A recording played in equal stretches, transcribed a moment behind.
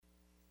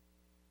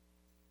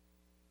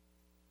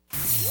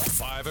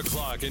5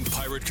 o'clock in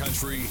Pirate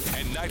Country,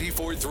 and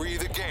 94.3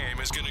 The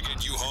Game is going to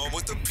get you home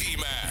with the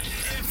P-Man.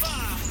 In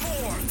 5,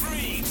 4,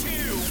 3, 2,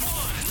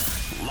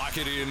 1. Lock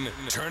it in,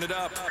 turn it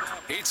up.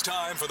 It's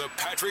time for the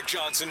Patrick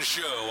Johnson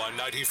Show on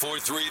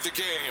 94.3 The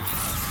Game.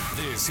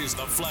 This is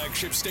the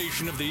flagship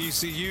station of the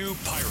ECU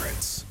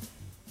Pirates.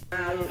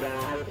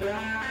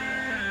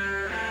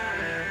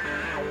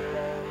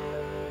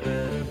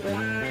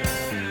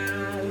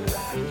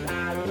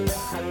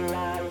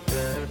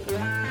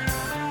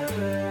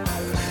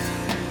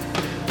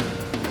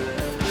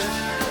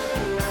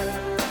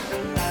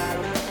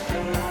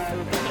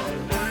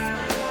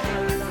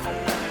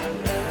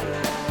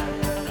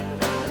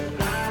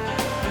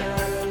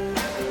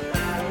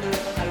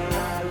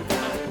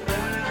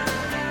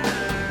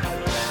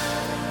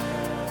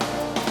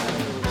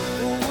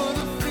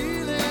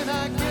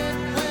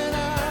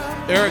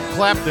 Eric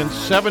Clapton,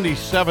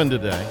 77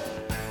 today.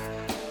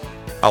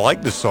 I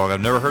like this song.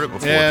 I've never heard it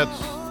before. Yeah,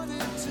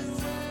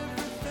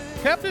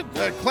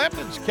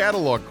 Clapton's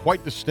catalog,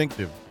 quite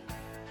distinctive.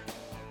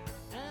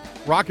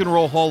 Rock and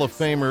Roll Hall of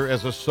Famer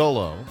as a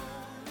solo.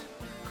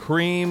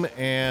 Cream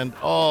and, The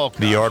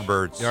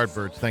Yardbirds.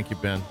 Yardbirds, thank you,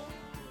 Ben.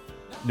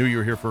 Knew you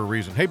were here for a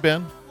reason. Hey,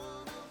 Ben.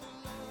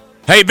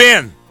 Hey,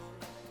 Ben.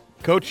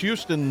 Coach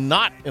Houston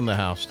not in the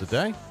house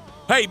today.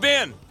 Hey,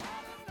 Ben.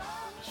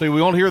 So we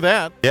won't hear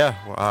that. Yeah,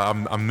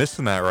 well, I'm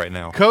missing that right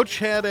now. Coach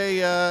had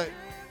a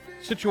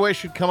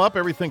situation come up.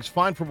 Everything's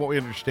fine from what we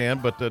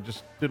understand, but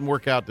just didn't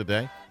work out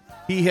today.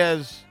 He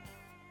has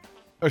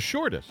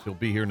assured us he'll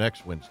be here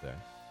next Wednesday.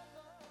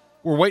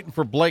 We're waiting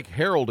for Blake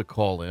Harrell to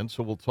call in,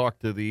 so we'll talk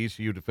to the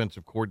ECU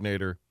defensive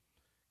coordinator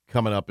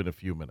coming up in a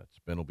few minutes.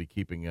 Ben will be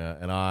keeping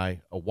a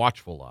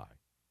watchful eye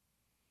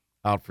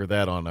out for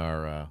that on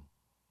our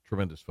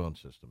tremendous phone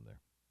system there.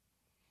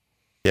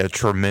 Yeah,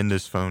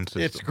 tremendous phone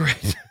system. It's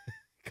great.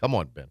 Come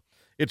on, Ben.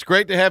 It's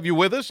great to have you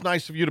with us.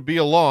 Nice of you to be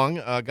along.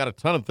 Got a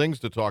ton of things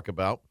to talk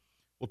about.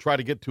 We'll try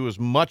to get to as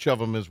much of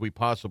them as we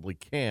possibly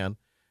can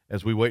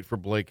as we wait for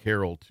Blake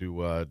Harrell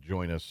to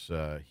join us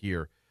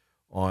here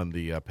on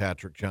the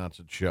Patrick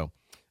Johnson Show.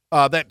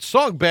 That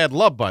song, Bad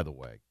Love, by the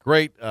way,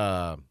 great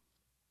solo.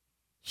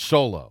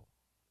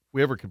 If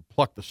we ever could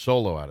pluck the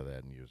solo out of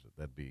that and use it,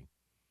 that'd be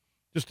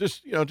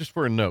just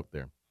for a note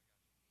there.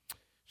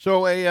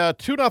 So a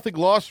 2-0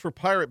 loss for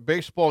Pirate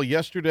baseball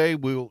yesterday.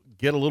 We'll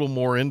get a little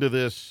more into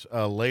this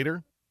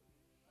later.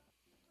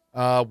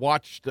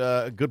 Watched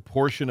a good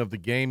portion of the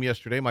game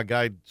yesterday. My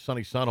guy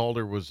Sonny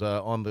Sunholder was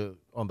on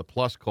the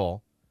plus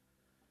call.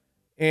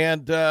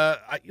 And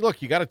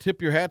look, you got to tip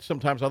your hat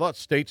sometimes. I thought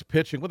State's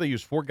pitching. They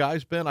used 4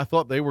 guys, Ben. I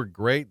thought they were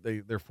great.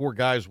 Their 4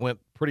 guys went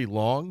pretty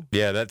long.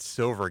 Yeah, that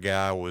Silver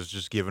guy was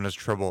just giving us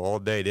trouble all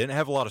day. Didn't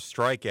have a lot of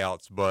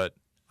strikeouts, but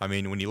I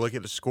mean, when you look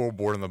at the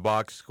scoreboard and the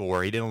box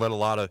score, he didn't let a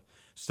lot of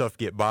stuff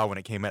get by when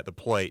it came at the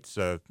plate.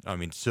 So, I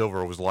mean,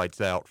 Silver was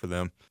lights out for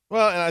them.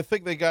 Well, and I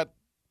think they got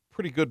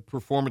pretty good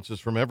performances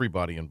from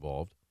everybody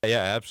involved. Yeah,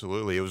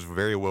 absolutely. It was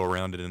very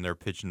well-rounded in their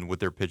pitching with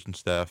their pitching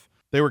staff.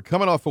 They were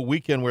coming off a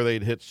weekend where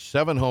they'd hit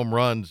 7 home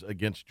runs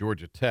against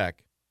Georgia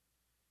Tech,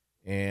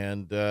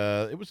 and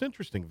it was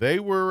interesting. They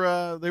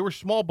were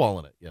small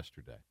balling it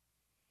yesterday,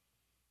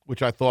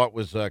 which I thought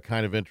was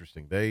kind of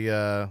interesting.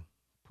 They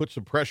put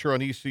some pressure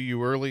on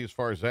ECU early as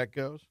far as that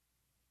goes,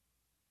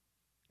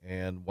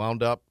 and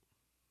wound up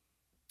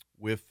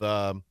with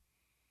the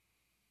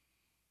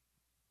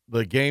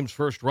game's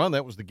first run.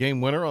 That was the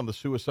game winner on the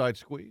suicide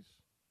squeeze.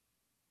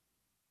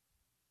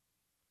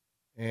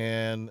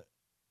 And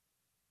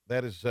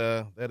that is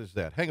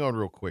that. Hang on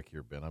real quick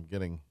here, Ben. I'm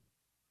getting...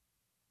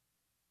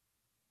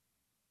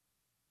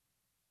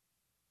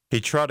 He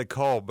tried to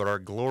call, but our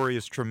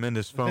glorious,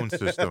 tremendous phone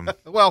system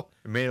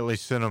immediately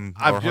sent him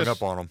or hung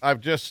up on him. I've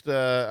just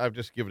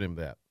given him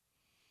that.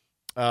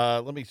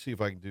 Let me see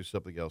if I can do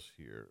something else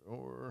here.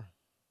 Or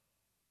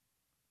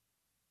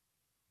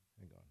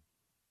hang on,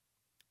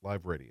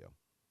 live radio.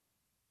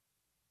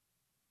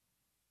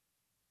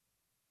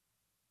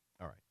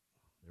 All right,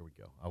 there we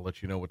go. I'll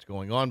let you know what's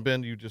going on,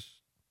 Ben.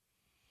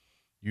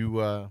 It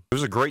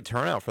was a great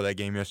turnout for that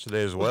game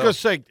yesterday as well. I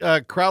was going to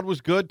say, crowd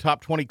was good.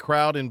 Top 20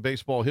 crowd in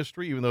baseball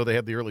history, even though they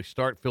had the early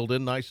start filled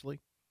in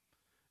nicely.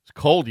 It's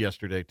cold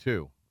yesterday,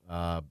 too.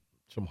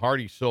 Some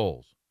hardy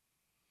souls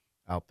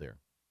out there.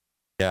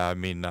 Yeah, I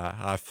mean,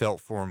 I felt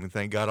for him, and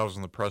thank God I was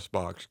in the press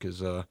box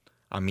because, I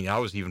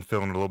was even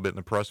feeling it a little bit in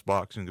the press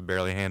box and could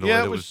barely handle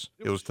it.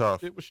 It was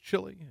tough. It was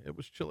chilly.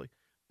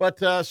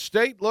 But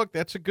State, look,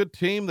 that's a good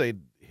team. They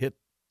hit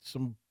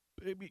some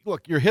 –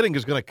 look, your hitting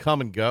is going to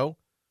come and go.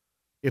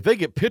 If they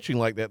get pitching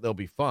like that, they'll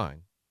be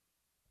fine.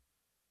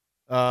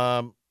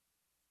 And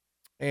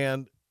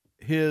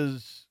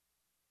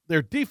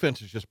their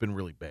defense has just been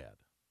really bad.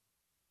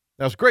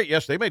 That was great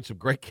yesterday. They made some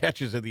great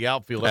catches in the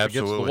outfield up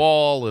against the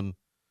wall and,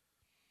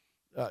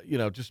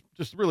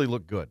 just really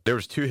looked good. There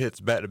was 2 hits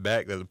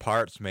back-to-back that the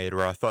Pirates made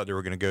where I thought they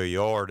were going to go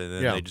yard, and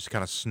then they just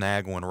kind of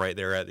snagged one right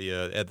there at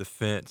the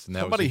fence. And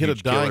somebody hit a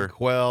dying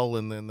quell,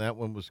 and then that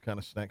one was kind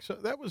of snagged. So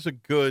that was a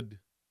good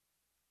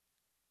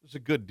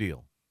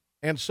deal.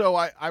 And so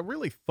I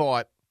really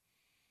thought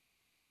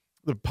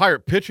The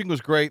Pirate pitching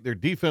was great. Their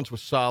defense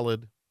was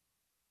solid.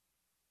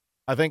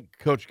 I think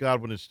Coach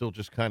Godwin is still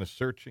just kind of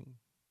searching,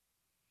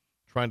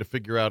 trying to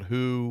figure out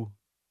who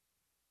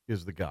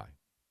is the guy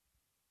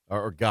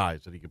or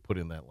guys that he could put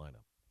in that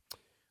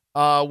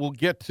lineup. We'll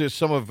get to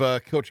some of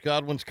Coach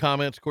Godwin's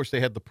comments. Of course, they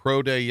had the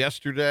pro day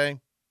yesterday.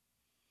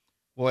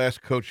 We'll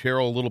ask Coach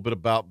Harrell a little bit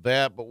about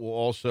that, but we'll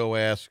also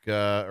ask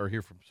or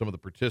hear from some of the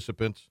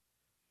participants.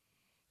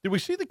 Did we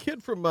see the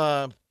kid from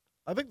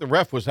I think the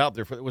ref was out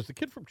there. Was the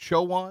kid from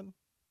Chowan?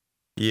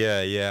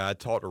 Yeah. I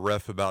talked to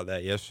ref about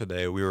that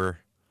yesterday.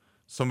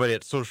 Somebody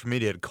at social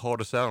media had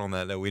called us out on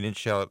that we didn't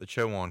shout at the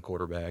Chowan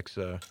quarterback.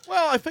 So,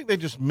 well, I think they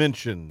just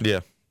mentioned,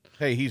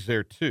 hey, he's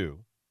there too,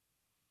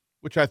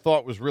 which I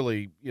thought was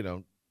really,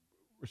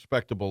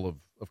 respectable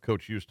of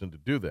Coach Houston to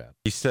do that.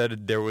 He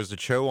said there was a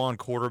Chowan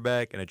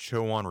quarterback and a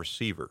Chowan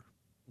receiver.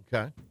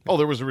 Okay. Oh,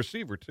 there was a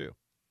receiver too.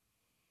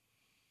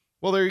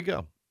 Well, there you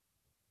go.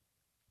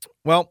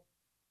 Well,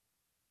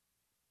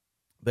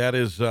 that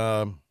is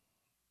something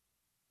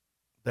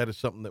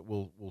that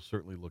we'll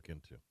certainly look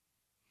into.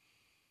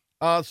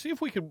 See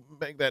if we can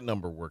make that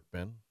number work,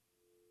 Ben.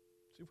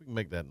 See if we can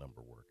make that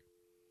number work.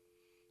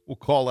 We'll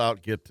call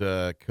out, get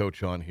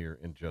Coach on here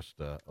in just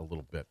a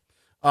little bit.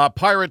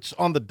 Pirates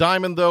on the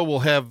diamond, though, will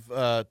have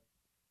a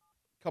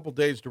couple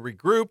days to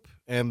regroup,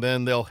 and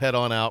then they'll head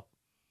on out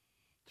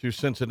to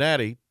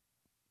Cincinnati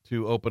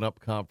to open up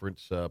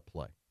conference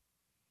play.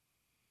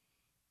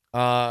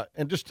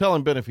 And just tell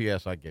him, Ben, if he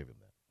asks, I gave him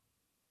that.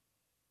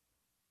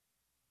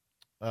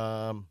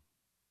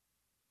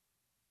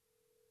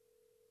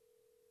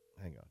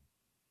 Hang on.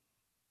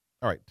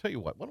 All right, tell you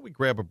what. Why don't we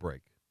grab a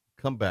break?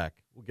 Come back.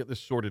 We'll get this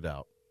sorted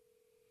out.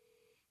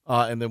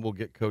 And then we'll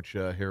get Coach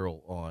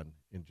Harrell on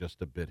in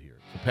just a bit here.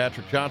 It's the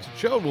Patrick Johnson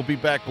Show. We'll be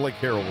back. Blake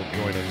Harrell will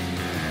join us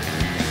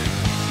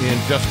in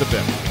just a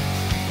bit.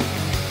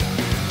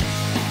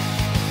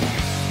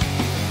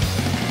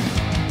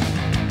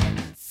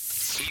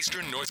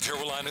 Eastern North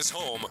Carolina's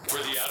home for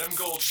the Adam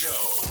Gold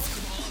Show.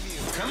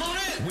 Come on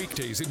in.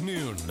 Weekdays at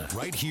noon,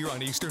 right here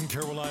on Eastern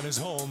Carolina's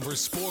home for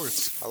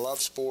sports. I love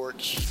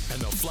sports.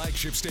 And the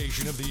flagship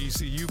station of the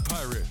ECU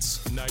Pirates,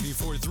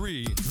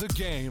 94.3 The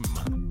Game.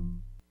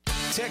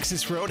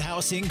 Texas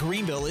Roadhouse in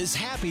Greenville is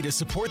happy to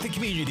support the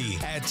community.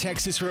 At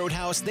Texas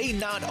Roadhouse, they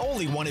not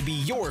only want to be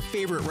your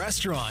favorite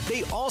restaurant,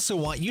 they also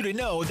want you to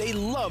know they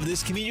love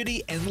this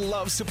community and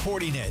love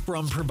supporting it.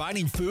 From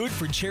providing food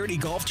for charity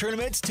golf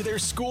tournaments to their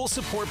school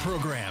support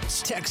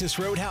programs, Texas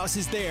Roadhouse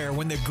is there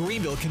when the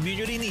Greenville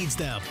community needs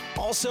them.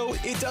 Also,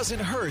 it doesn't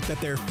hurt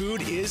that their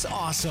food is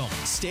awesome.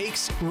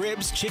 Steaks,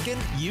 ribs, chicken,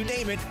 you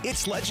name it,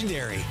 it's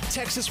legendary.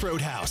 Texas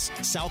Roadhouse,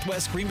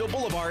 Southwest Greenville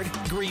Boulevard,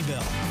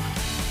 Greenville.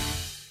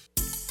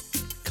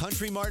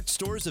 Country Mart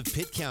stores of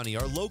Pitt County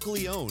are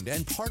locally owned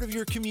and part of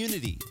your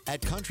community.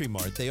 At Country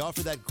Mart, they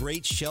offer that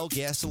great Shell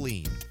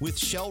gasoline with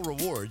Shell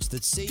rewards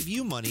that save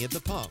you money at the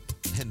pump.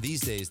 And these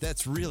days,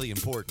 that's really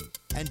important.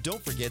 And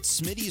don't forget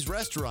Smitty's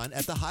Restaurant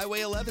at the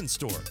Highway 11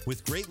 store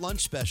with great lunch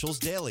specials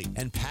daily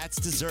and Pat's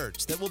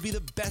Desserts that will be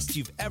the best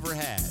you've ever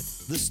had.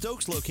 The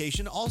Stokes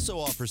location also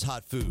offers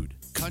hot food.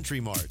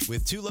 Country Mart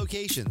with 2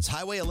 locations,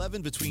 Highway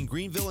 11 between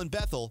Greenville and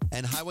Bethel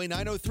and Highway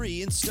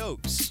 903 in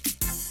Stokes.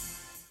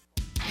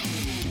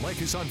 Like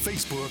us on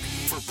Facebook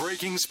for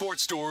breaking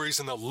sports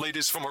stories and the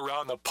latest from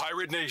around the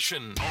Pirate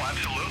Nation. Oh,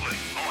 absolutely.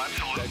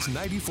 That's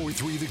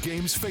 94.3 The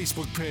Game's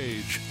Facebook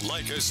page.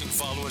 Like us and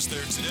follow us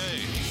there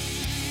today.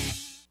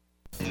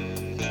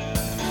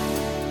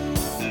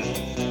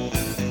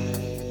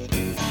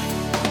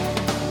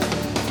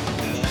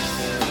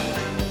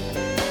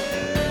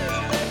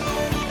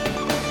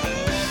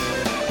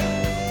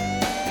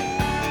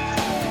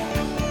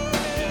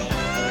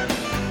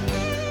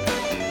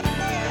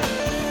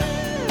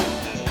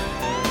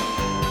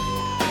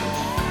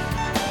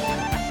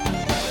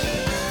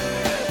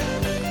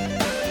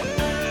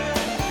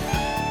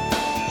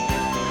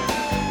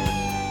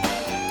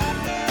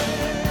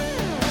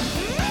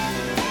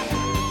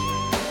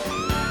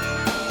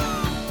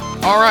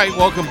 All right,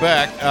 welcome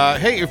back.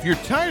 Hey, if you're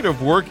tired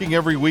of working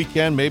every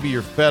weekend, maybe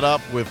you're fed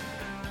up with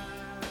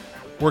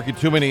working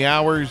too many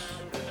hours,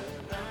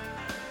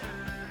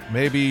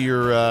 maybe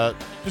you're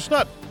just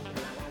not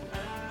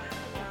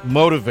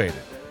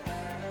motivated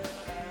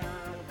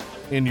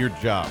in your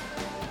job.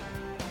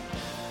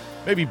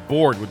 Maybe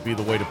bored would be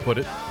the way to put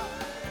it.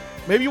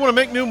 Maybe you want to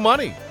make new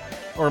money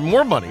or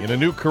more money in a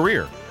new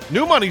career.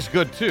 New money's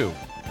good, too.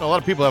 A lot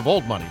of people have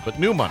old money, but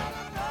new money.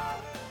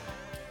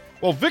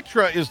 Well,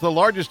 Victra is the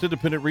largest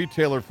independent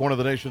retailer for one of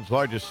the nation's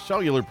largest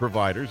cellular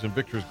providers, and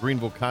Victra's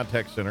Greenville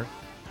Contact Center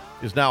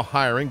is now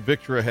hiring.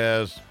 Victra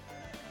has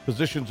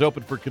positions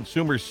open for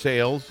consumer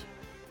sales,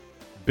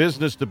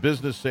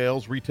 business-to-business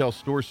sales, retail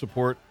store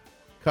support,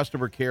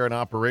 customer care, and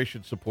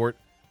operation support.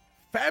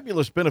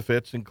 Fabulous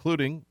benefits,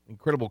 including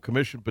incredible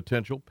commission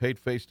potential, paid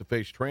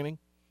face-to-face training,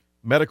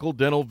 medical,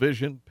 dental,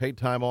 vision, paid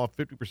time off,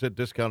 50%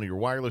 discount on your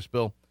wireless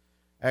bill,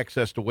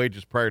 access to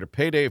wages prior to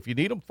payday if you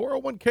need them,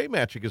 401k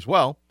matching as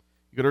well.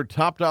 You can earn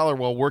top dollar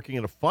while working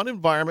in a fun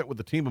environment with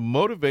a team of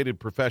motivated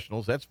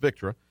professionals. That's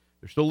Victra.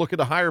 They're still looking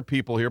to hire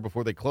people here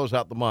before they close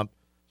out the month.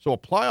 So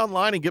apply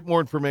online and get more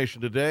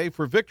information today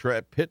for Victra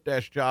at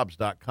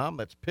pitt-jobs.com.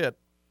 That's Pitt,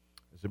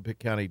 as in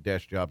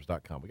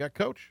pittcounty-jobs.com. We got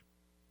Coach.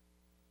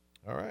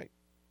 All right.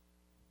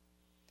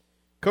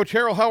 Coach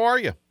Harrell, how are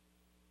you?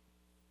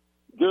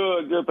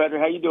 Good, Patrick.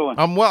 How you doing?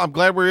 I'm well. I'm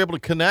glad we were able to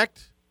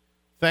connect.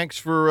 Thanks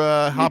for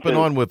hopping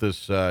on with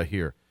us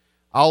here.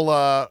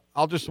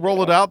 I'll just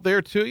roll it out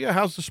there to you.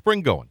 How's the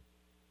spring going?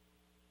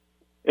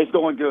 It's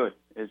going good.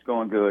 It's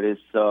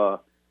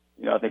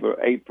I think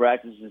we're 8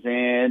 practices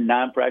in,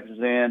 9 practices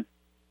in,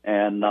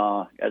 and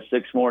got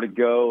 6 more to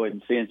go.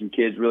 And seeing some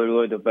kids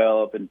really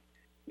develop, and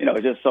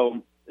it's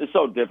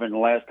so different in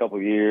the last couple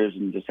of years,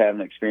 and just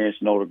having experience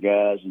in older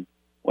guys and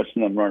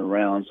watching them run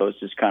around. So it's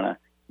just kind of,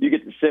 you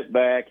get to sit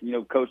back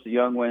and, coach the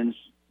young ones,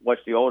 watch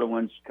the older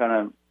ones kind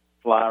of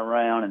fly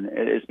around, and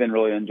it's been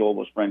really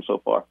enjoyable spring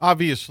so far.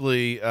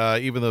 Obviously,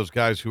 even those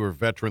guys who are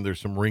veteran, there's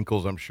some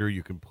wrinkles I'm sure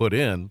you can put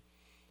in.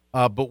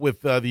 But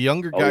with the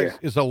younger guys,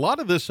 is a lot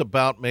of this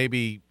about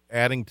maybe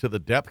adding to the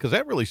depth? Because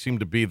that really seemed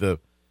to be the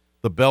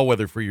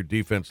bellwether for your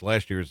defense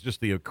last year, is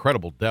just the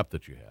incredible depth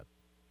that you had.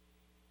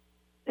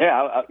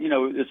 Yeah,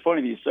 it's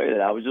funny that you say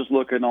that. I was just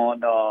looking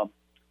on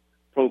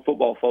Pro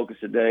Football Focus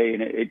today,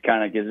 and it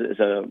kind of gives it's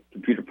a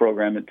computer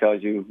program that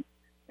tells you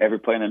every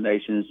player in the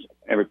nation's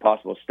every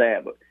possible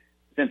stat. But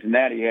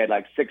Cincinnati had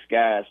like 6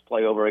 guys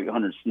play over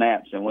 800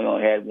 snaps, and we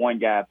only had 1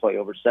 guy play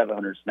over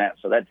 700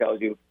 snaps. So that tells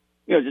you,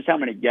 just how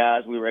many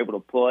guys we were able to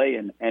play,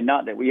 and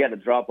not that we had to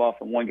drop off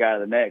from one guy to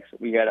the next.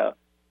 We had a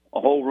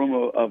whole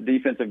room of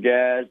defensive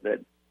guys that,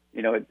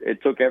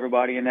 it took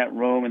everybody in that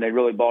room, and they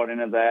really bought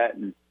into that,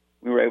 and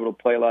we were able to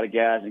play a lot of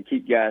guys and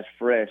keep guys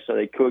fresh so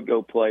they could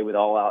go play with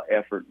all-out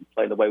effort and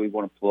play the way we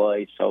want to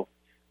play. So,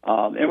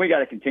 and we got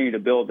to continue to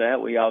build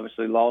that. We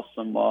obviously lost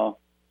some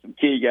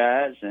key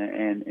guys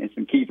and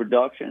some key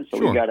production, so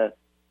we got to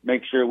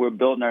make sure we're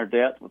building our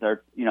depth with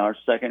our our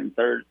second and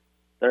third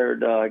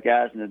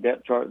guys in the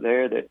depth chart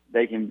there, that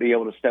they can be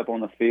able to step on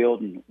the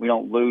field, and we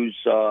don't lose.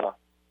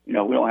 We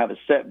don't have a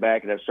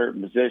setback at a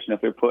certain position if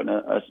they're putting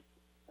a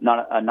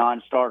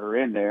non-starter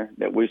in there,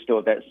 that we're still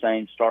at that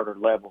same starter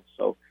level.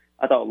 So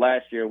I thought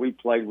last year we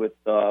played with,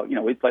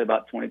 we played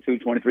about 22,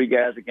 23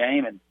 guys a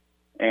game.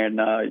 And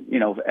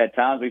at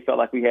times we felt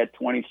like we had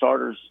 20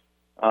 starters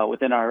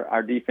within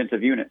our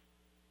defensive unit.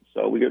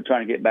 So we were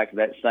trying to get back to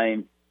that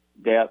same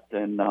depth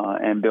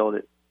and build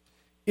it.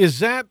 Is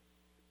that,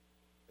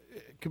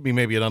 it could be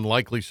maybe an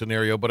unlikely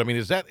scenario, but I mean,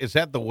 is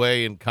that the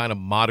way in kind of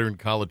modern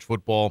college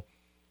football?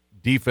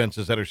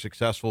 Defenses that are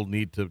successful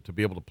need to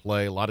be able to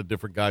play a lot of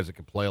different guys that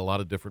can play a lot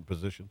of different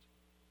positions?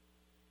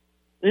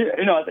 Yeah,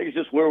 I think it's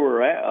just where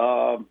we're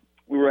at.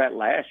 We were at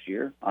last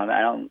year. I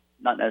don't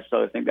not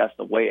necessarily think that's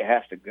the way it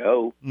has to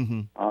go.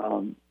 Mm-hmm.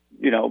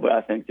 But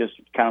I think just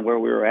kind of where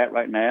we were at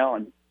right now,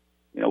 and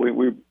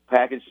we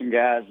packaged some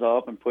guys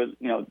up and put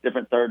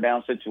different third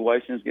down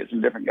situations, get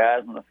some different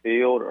guys on the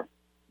field, or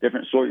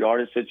different short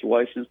yardage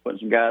situations, putting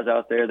some guys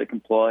out there that can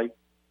play.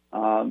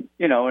 And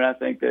I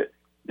think that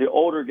the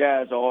older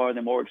guys are,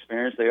 the more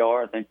experienced they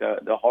are, I think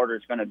the harder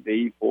it's going to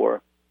be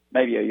for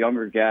maybe a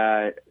younger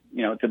guy,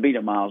 to beat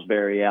a Miles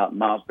Berry out. And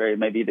Miles Berry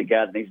may be the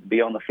guy that needs to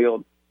be on the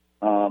field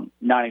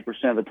 90%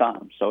 of the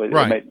time. So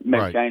it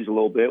may change a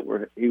little bit,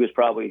 where he was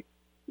probably,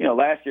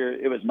 last year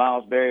it was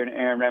Miles Berry and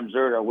Aaron Ramsey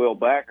or Will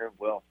Backer.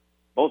 Well,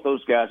 both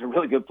those guys are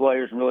really good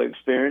players and really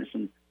experienced.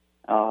 And,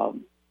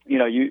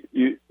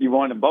 you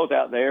wanted them both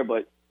out there,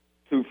 but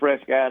 2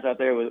 fresh guys out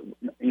there,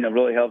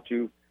 really helped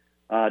you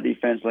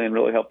defensively and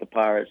really helped the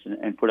Pirates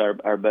and put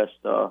our best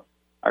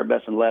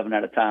 11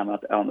 at a time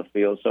out on the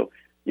field. So,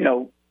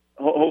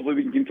 hopefully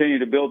we can continue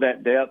to build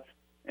that depth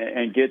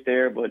and get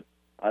there, but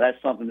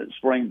that's something that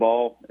spring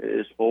ball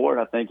is for.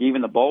 I think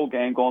even the bowl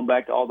game, going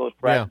back to all those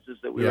practices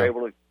that we were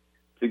able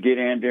to get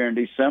in during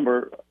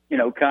December,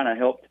 kind of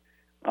helped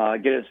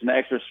get us an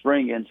extra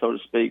spring in, so to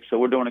speak. So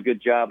we're doing a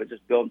good job of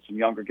just building some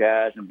younger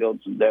guys and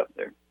building some depth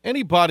there.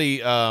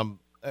 Anybody,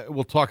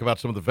 we'll talk about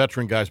some of the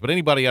veteran guys, but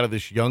anybody out of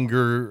this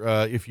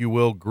younger, if you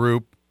will,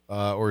 group,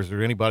 or is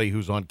there anybody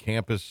who's on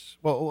campus?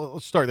 Well,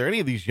 let's start there.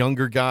 Any of these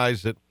younger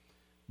guys that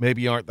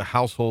maybe aren't the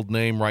household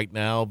name right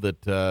now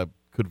that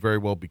could very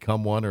well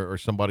become one, or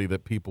somebody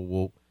that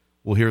people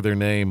will hear their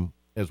name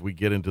as we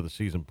get into the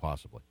season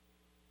possibly?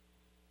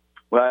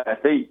 Well, I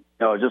think,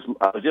 I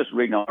was just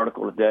reading an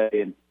article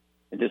today, and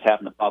it just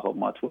happened to pop up on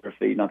my Twitter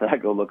feed. Not that I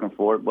go looking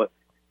for it, but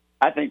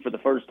I think for the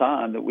first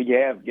time that we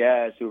have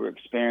guys who are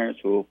experienced,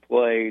 who have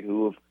played,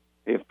 who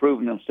have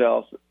proven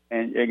themselves,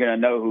 and you're going to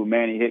know who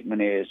Manny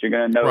Hickman is. You're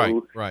going to know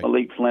who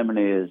Malik Fleming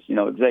is,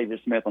 Xavier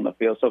Smith on the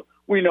field. So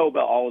we know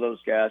about all of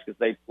those guys because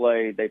they've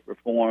played, they've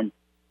performed,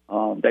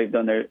 they've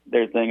done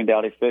their thing in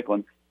Dowdy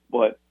Ficklin.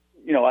 But,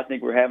 I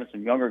think we're having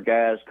some younger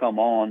guys come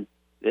on,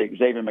 the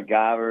Xavier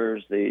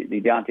McGivers, the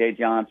Deontay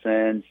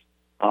Johnsons,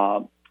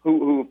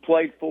 who have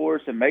played for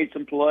us and made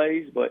some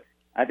plays, but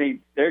I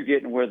think they're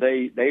getting where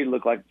they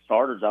look like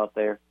starters out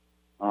there.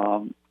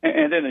 And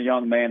then a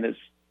young man that's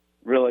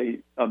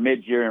really a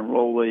mid-year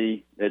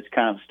enrollee that's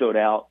kind of stood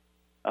out,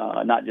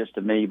 not just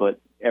to me, but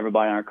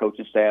everybody on our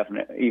coaching staff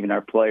and even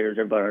our players,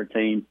 everybody on our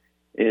team,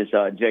 is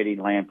J.D.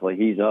 Lampley.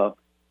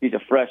 He's a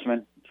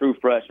freshman, true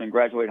freshman,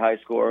 graduated high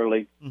school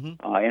early,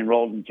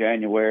 enrolled in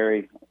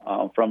January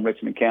from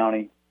Richmond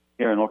County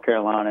here in North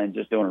Carolina, and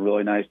just doing a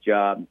really nice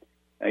job.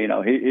 He's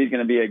going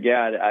to be a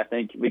guy that I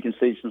think we can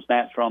see some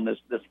snaps from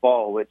this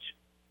fall, which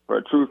for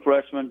a true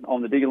freshman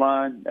on the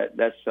D-line,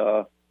 that's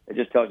it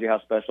just tells you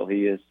how special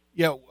he is.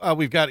 Yeah,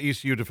 we've got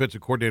ECU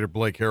defensive coordinator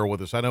Blake Harrell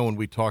with us. I know when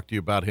we talked to you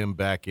about him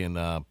back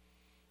in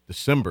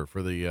December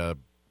for the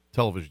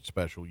television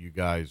special, you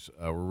guys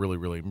were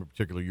really, in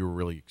particular, you were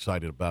really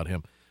excited about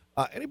him.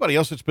 Anybody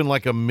else that's been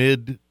like a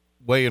midway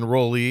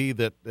enrollee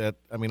that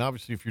I mean,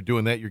 obviously, if you're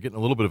doing that, you're getting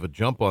a little bit of a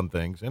jump on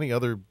things. Any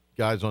other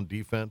guys on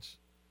defense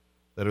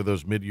that are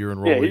those mid-year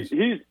enrollees?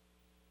 Yeah,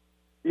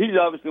 he's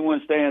obviously one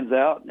that stands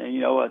out.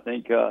 And, I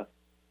think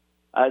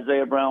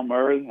Isaiah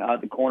Brown-Murray,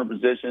 the corner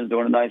position, is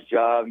doing a nice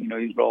job.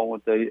 He's rolling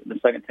with the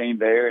second team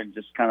there and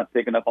just kind of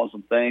picking up on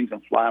some things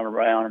and flying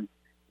around.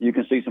 You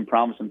can see some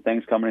promising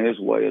things coming his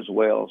way as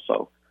well.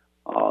 So,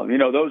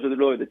 those are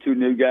really the two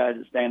new guys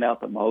that stand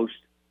out the most.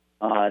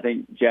 I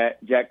think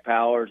Jack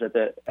Powers at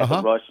the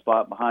rush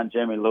spot behind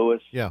Jeremy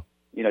Lewis. Yeah.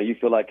 You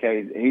feel like,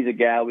 hey, he's a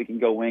guy we can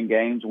go win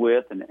games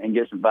with and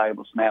get some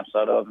valuable snaps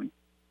out of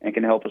and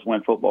can help us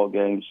win football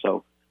games.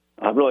 So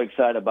I'm really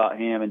excited about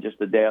him and just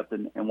the depth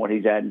and what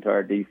he's adding to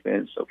our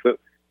defense. So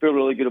feel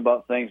really good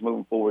about things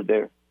moving forward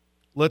there.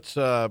 Let's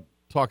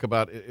talk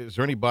about, is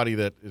there anybody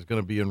that is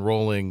going to be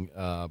enrolling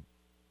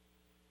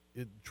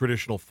in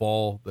traditional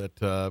fall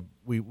that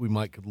we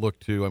might could look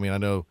to? I mean, I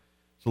know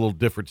it's a little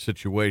different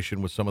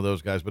situation with some of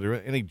those guys, but are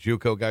there any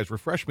JUCO guys?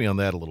 Refresh me on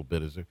that a little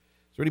bit. Is there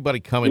anybody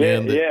coming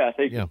in? I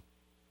think. Yeah.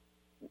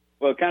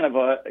 Well, kind of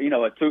a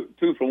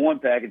two for one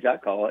package, I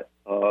call it.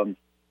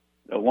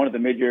 One of the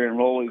mid-year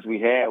enrollees we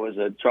had was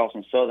a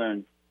Charleston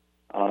Southern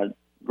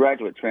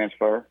graduate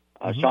transfer,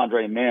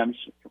 Chandre Mims,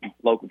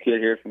 local kid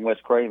here from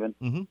West Craven.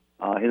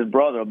 Mm-hmm. His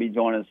brother will be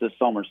joining us this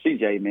summer,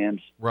 C.J.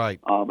 Mims. Right.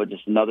 But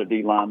just another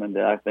D lineman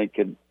that I think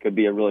could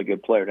be a really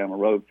good player down the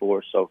road for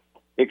us. So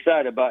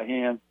excited about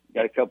him.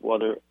 Got a couple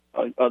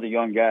other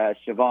young guys.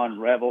 Siobhan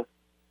Revel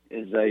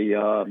is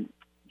a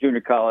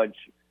junior college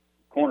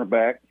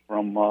cornerback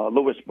from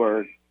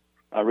Lewisburg,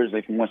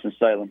 originally from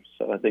Winston-Salem.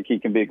 So I think he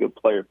can be a good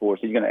player for us.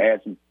 He's going to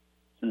add some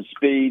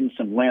speed and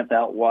some length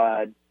out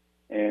wide,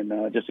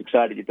 and just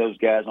excited to get those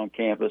guys on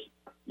campus.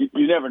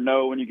 You never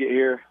know when you get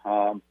here.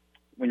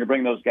 When you're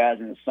bringing those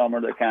guys in the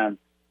summer, they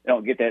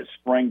don't get that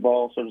spring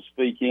ball, so to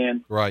speak,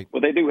 in. Right.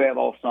 Well, they do have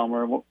all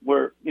summer.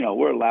 We're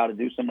allowed to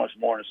do so much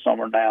more in the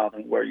summer now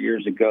than we were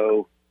years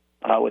ago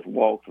with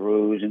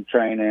walkthroughs and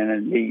training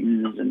and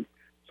meetings. And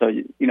so,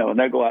 and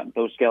they go out and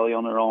throw Skelly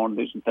on their own and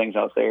do some things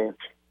out there.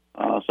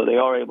 So they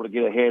are able to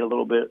get ahead a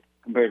little bit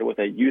compared to what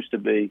they used to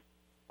be.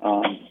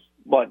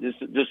 But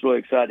just really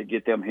excited to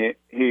get them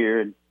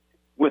here and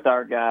with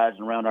our guys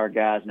and around our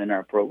guys and in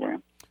our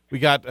program. We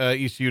got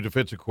ECU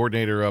defensive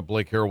coordinator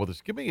Blake Harrell with us.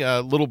 Give me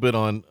a little bit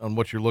on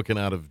what you're looking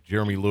out of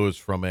Jeremy Lewis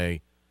from a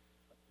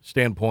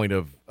standpoint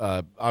of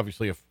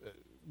obviously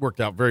worked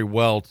out very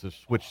well to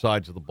switch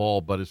sides of the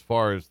ball, but as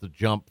far as the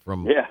jump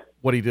from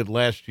what he did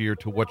last year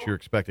to what you're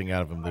expecting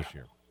out of him this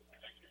year.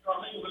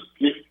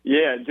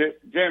 Yeah,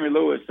 Jeremy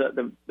Lewis,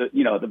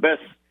 the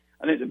best.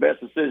 I think the best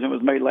decision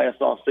was made last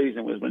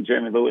offseason was when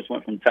Jeremy Lewis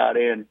went from tight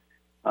end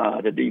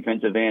to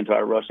defensive end to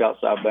our rush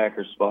outside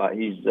backer spot.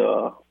 He's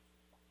a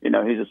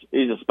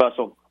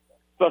special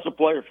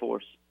player for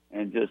us,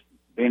 and just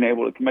being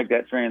able to make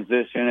that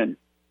transition and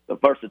the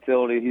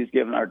versatility he's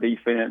given our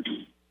defense.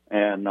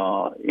 And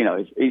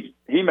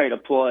he made a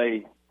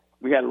play.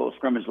 We had a little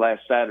scrimmage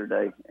last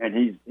Saturday,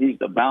 and he's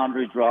the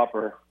boundary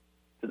dropper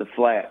to the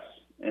flats,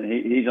 and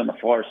he's on the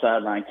far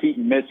sideline.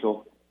 Keaton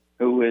Mitchell,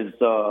 who is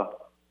the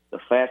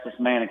fastest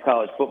man in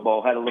college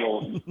football, had a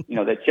little,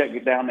 they checked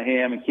it down to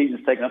him, and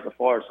Keaton's taking up the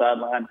far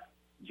sideline.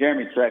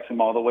 Jeremy tracks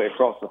him all the way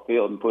across the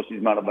field and pushes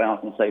him out of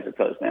bounds and saves a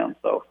touchdown.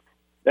 So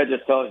that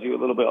just tells you a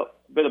little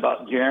bit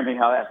about Jeremy,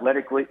 how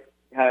athletic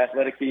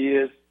he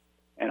is,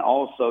 and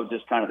also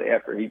just kind of the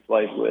effort he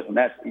plays with, and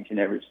that's each and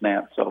every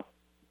snap. So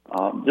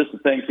just the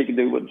things he can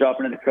do with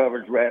dropping into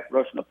coverage,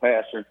 rushing the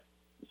passer,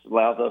 just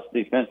allows us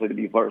defensively to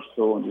be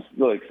versatile, and just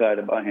really excited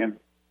about him.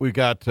 We've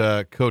got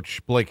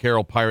Coach Blake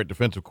Harrell, Pirate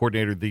defensive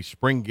coordinator, the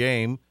spring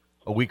game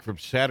a week from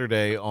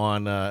Saturday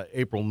on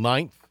April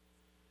 9th.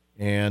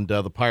 And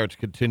the Pirates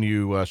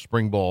continue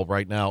spring ball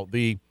right now.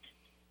 You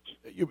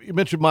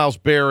mentioned Miles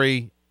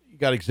Berry. You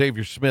got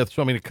Xavier Smith.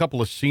 So, I mean, a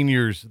couple of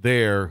seniors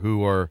there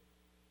who are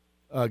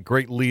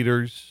great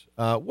leaders.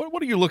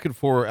 What are you looking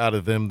for out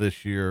of them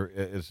this year,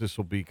 as this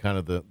will be kind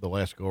of the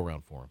last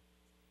go-around for them?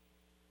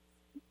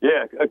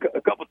 Yeah,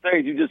 a couple of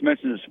things. You just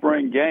mentioned the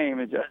spring game,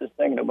 and just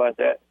thinking about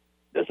that.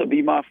 This will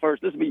be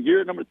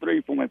year number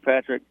 3 for me,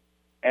 Patrick,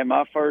 and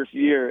my first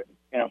year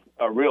in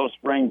a real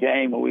spring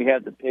game where we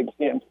had the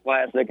Pigskin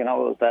Classic and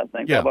all those type of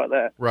things. Yeah, how about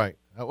that? Right.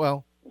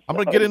 Well, I'm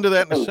going to get into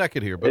that in a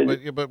second here, but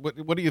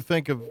what do you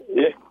think of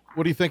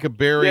what do you think of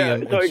Berry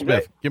and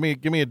Smith? Give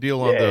me a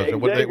deal on those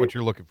and what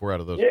you're looking for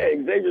out of those. Yeah,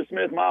 guys. Xavier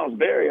Smith, Miles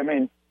Berry. I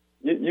mean,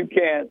 you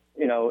can't,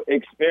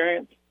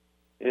 experience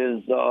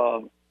is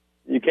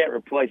you can't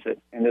replace it.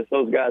 And it's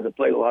those guys that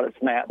played a lot of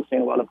snaps,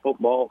 seen a lot of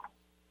football.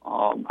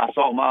 I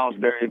saw Miles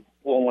Berry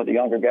pulling with the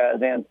younger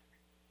guys in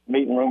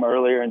meeting room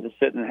earlier and just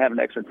sitting and having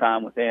extra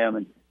time with him.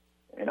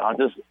 And I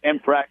just in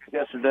practice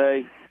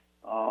yesterday,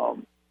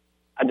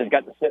 I just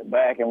got to sit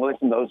back and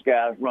listen to those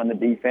guys run the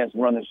defense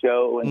and run the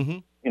show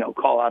and,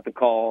 call out the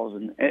calls.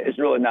 And it's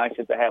really nice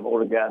just to have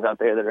older guys out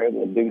there that are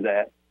able to do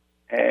that.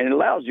 And it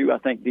allows you, I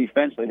think,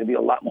 defensively to be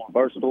a lot more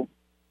versatile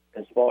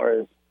as far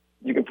as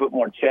you can put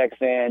more checks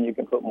in, you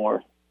can put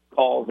more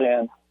calls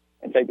in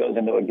and take those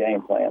into a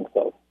game plan.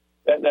 So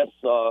that's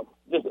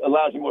just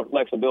allows you more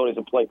flexibility as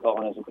a play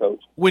calling as a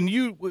coach. When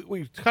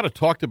we kind of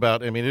talked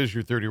about, it is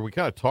your third year, we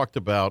kind of talked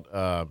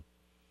about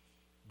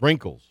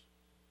wrinkles.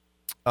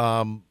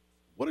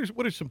 What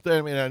are some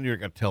things, I know you're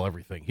going to tell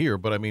everything here,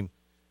 but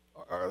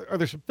are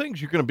there some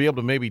things you're going to be able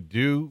to maybe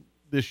do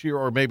this year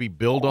or maybe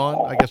build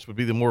on, I guess would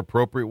be the more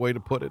appropriate way to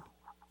put it,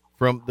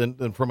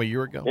 than from a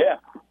year ago? Yeah,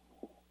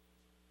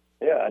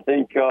 I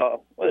think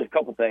there's a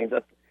couple things.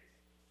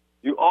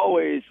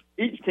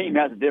 Each team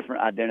has a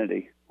different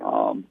identity.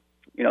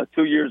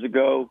 2 years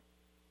ago,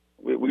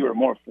 we were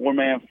more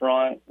four-man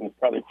front. We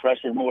probably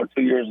pressured more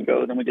 2 years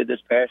ago than we did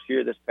this past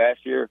year. This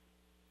past year,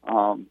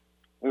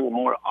 we were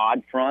more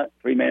odd front,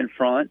 three-man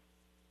front,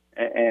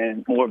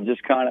 and more of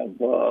just kind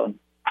of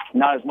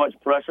not as much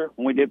pressure.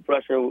 When we did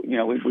pressure,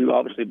 we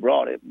obviously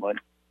brought it, but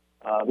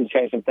we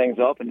changed some things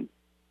up, and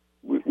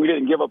we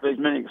didn't give up as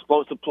many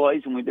explosive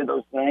plays when we did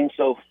those things.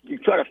 So you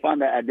try to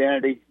find that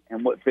identity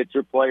and what fits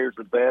your players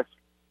the best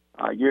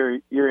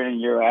year in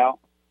and year out.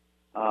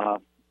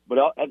 But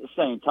at the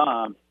same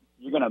time,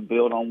 you're going to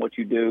build on what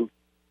you do.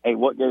 Hey,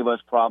 what gave us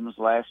problems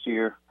last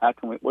year?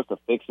 What's the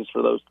fixes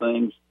for those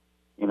things?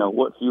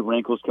 What few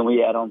wrinkles can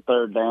we add on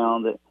third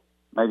down that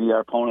maybe our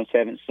opponents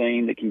haven't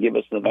seen that can give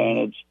us an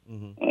advantage,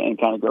 and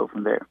kind of go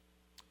from there.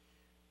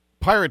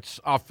 Pirates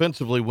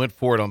offensively went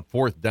for it on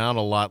fourth down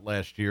a lot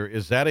last year.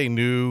 Is that a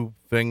new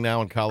thing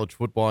now in college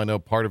football? I know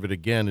part of it,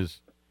 again,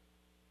 is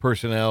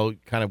personnel,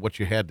 kind of what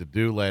you had to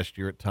do last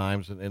year at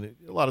times, and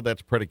a lot of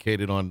that's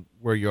predicated on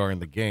where you are in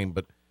the game.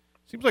 But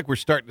it seems like we're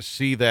starting to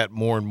see that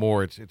more and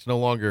more. It's no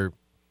longer,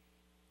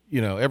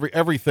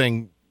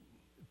 everything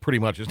pretty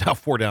much is now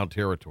four-down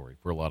territory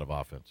for a lot of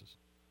offenses.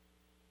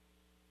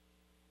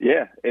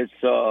 Yeah, it's.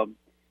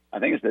 I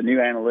think it's the new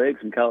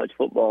analytics in college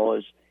football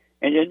is,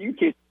 and you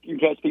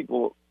catch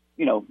people,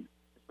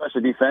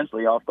 especially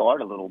defensively, off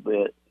guard a little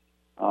bit.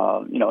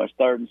 It's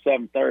 3rd and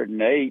 7, 3rd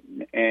and 8,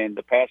 and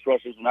the pass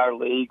rushers in our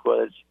league,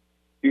 whether it's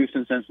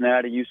Houston,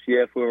 Cincinnati,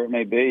 UCF, whoever it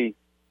may be,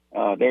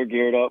 they're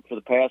geared up for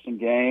the passing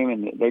game,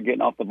 and they're getting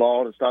off the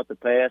ball to start the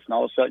pass, and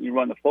all of a sudden you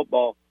run the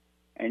football,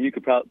 and you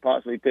could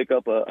possibly pick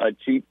up a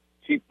cheap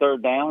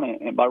third down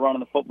and by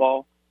running the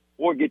football,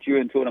 or get you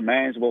into an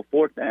unmanageable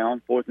fourth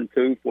down, 4th and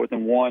 2, 4th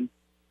and 1,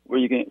 where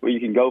you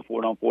can go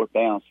for it on fourth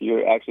down. So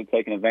you're actually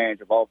taking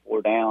advantage of all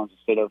 4 downs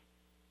instead of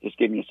just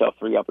giving yourself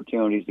 3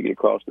 opportunities to get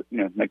across,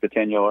 make the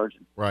 10 yards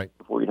right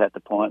before you have to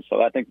punt.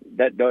 So I think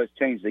that does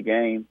change the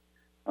game.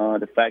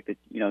 The fact that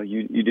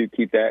you do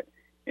keep that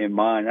in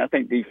mind. And I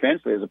think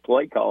defensively as a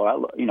play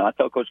caller, I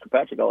tell Coach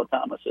Kirkpatrick all the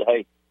time. I said,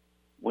 hey,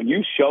 when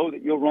you show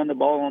that you'll run the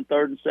ball on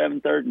 3rd and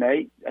 7, 3rd and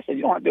 8, I said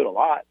you don't have to do it a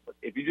lot, but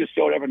if you just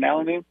show it every now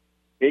and then,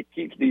 it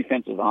keeps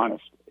defenses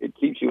honest. It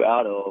keeps you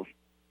out of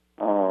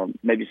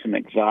maybe some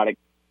exotic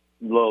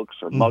looks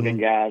or mugging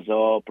guys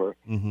up or,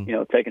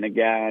 taking a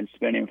guy and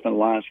spinning him from the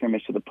line of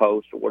scrimmage to the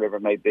post or whatever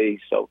it may be.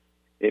 So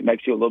it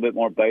makes you a little bit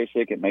more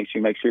basic. It makes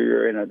you make sure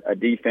you're in a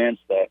defense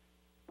that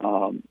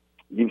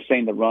you've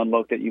seen the run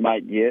look that you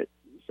might get.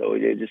 So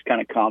it just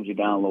kind of calms you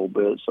down a little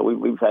bit. So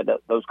we've had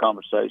those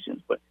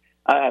conversations. But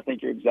I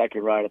think you're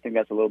exactly right. I think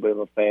that's a little bit of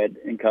a fad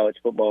in college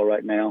football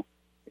right now.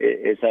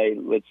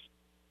 Let's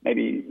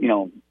maybe,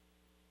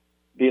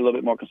 be a little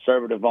bit more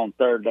conservative on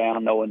third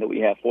down, knowing that we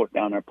have fourth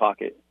down in our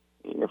pocket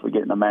if we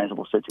get in a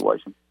manageable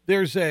situation.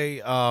 There's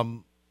a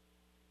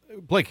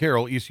Blake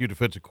Harrell, ECU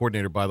defensive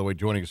coordinator, by the way,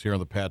 joining us here on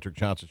the Patrick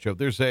Johnson Show.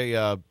 There's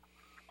a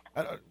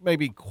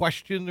maybe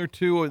question or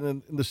two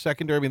in the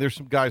secondary. There's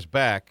some guys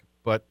back,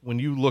 but when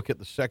you look at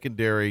the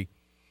secondary,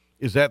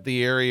 is that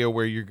the area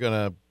where you're going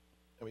to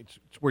it's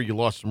where you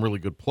lost some really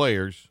good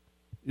players.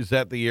 Is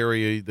that the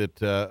area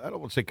that, I don't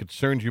want to say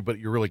concerns you, but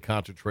you're really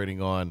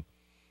concentrating on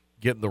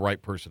getting the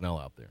right personnel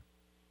out there?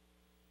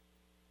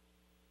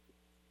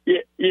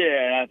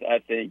 Yeah, and I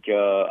think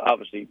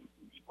obviously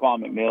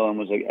Quan McMillan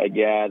was a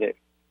guy that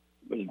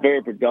was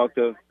very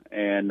productive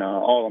and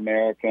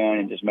All-American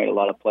and just made a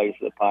lot of plays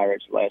for the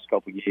Pirates the last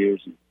couple of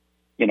years. And,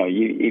 you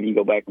even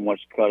go back and watch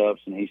the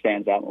cut-ups, and he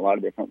stands out in a lot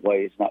of different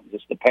ways, not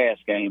just the pass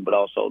game, but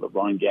also the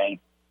run game.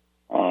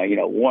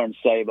 Warren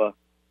Saba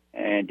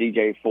and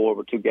DJ Ford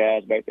were 2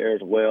 guys back there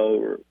as well, who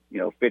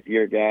were,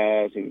 fifth-year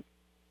guys who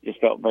just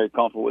felt very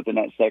comfortable within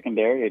that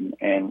secondary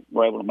and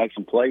were able to make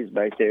some plays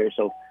back there.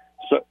 So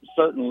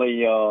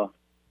certainly,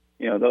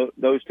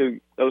 those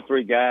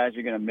 3 guys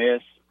you're going to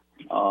miss.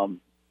 And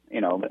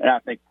I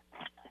think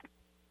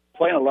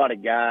playing a lot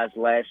of guys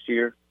last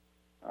year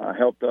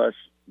helped us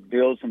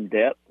build some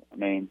depth. I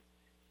mean,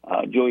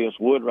 Julius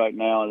Wood right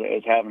now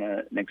is having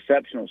an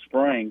exceptional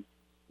spring,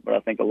 but I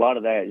think a lot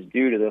of that is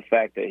due to the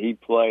fact that he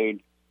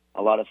played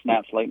a lot of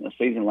snaps late in the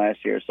season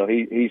last year. So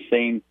he's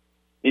seen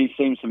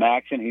some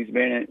action. He's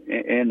been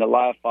in the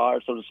live fire,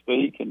 so to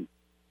speak, and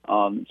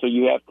so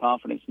you have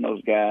confidence in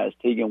those guys.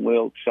 Tegan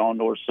Wilkes, Sean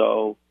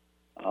Dorso,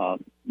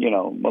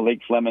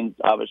 Malik Fleming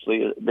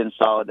obviously has been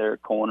solid there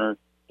at corner.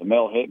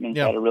 DeMel Hickman's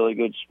had a really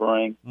good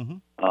spring,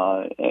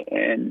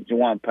 and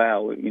Juwan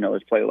Powell,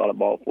 has played a lot of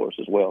ball for us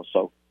as well.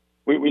 So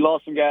we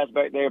lost some guys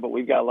back there, but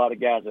we've got a lot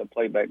of guys that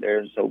play back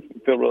there, so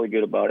feel really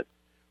good about it.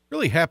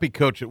 Really happy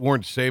coach that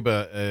Warren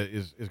Saba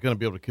is going to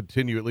be able to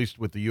continue at least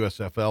with the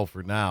USFL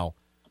for now.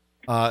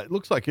 It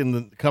looks like in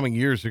the coming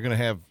years they're going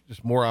to have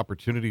just more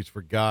opportunities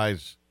for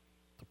guys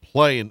to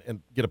play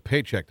and get a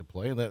paycheck to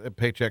play, and that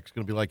paycheck's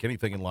going to be like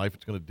anything in life.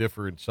 It's going to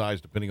differ in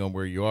size depending on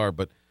where you are,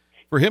 but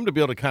for him to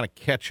be able to kind of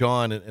catch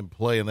on and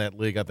play in that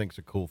league, I think is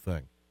a cool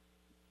thing.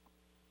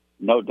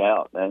 No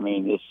doubt. I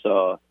mean, this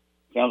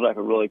sounds like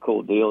a really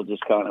cool deal,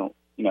 just kind of,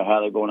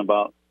 how they're going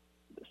about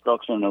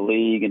structuring the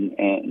league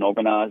and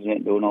organizing it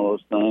and doing all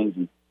those things.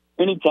 And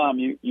anytime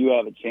you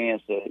have a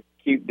chance to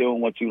keep doing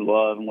what you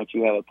love and what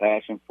you have a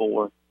passion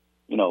for,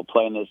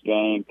 playing this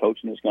game,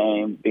 coaching this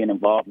game, being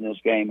involved in this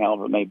game,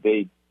 however it may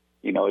be,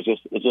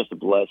 it's just a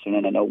blessing.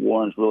 And I know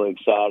Warren's really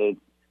excited.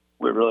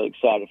 We're really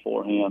excited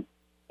for him.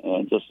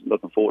 And just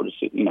looking forward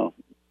to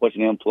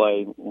watching him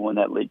play when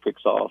that league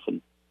kicks off, and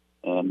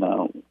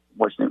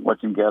watching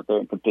him get out there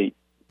and compete.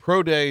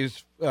 Pro day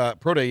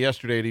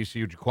yesterday at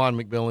ECU. Jaquan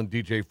McMillan,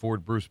 DJ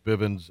Ford, Bruce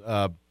Bivens.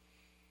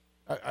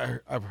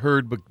 I've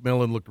heard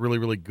McMillan looked really,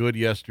 really good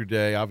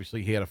yesterday.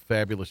 Obviously, he had a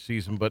fabulous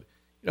season. But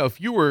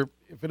if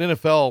an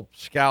NFL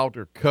scout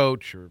or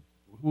coach or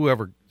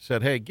whoever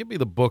said, "Hey, give me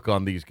the book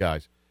on these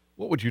guys,"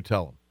 what would you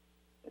tell them?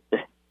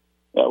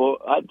 Yeah, well,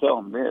 I'd tell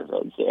them this.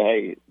 I'd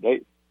say,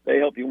 hey, they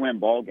help you win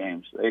ball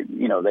games.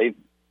 They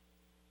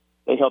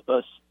help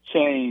us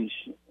change,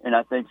 and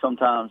I think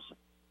sometimes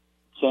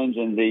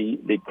changing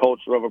the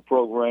culture of a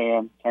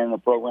program, turning the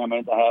program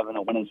into having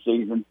a winning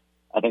season,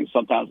 I think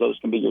sometimes those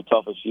can be your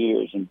toughest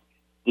years. And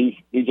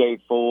DJ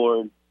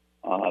Ford,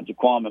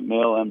 Jaquan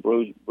McMillan,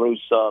 Bruce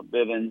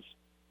Bivens,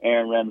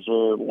 Aaron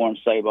Remser, Warren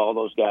Saba, all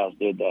those guys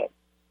did that.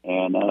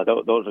 And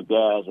those are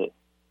guys that,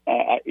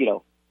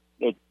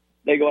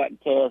 they go out and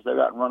test, they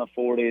go out and run a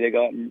 40, they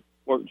go out and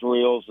work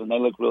drills, and they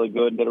look really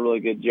good and did a really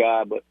good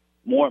job. But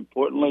more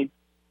importantly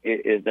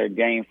is their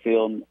game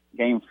film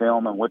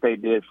and what they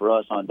did for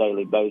us on a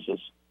daily basis,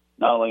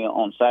 not only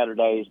on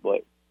Saturdays,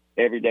 but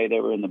every day they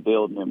were in the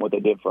building, and what they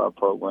did for our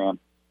program,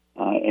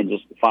 and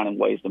just finding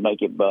ways to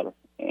make it better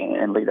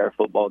and lead our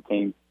football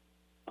team.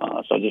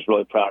 So I'm just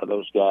really proud of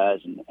those guys,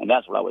 and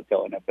that's what I would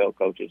tell NFL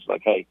coaches.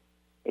 Like, hey,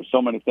 there's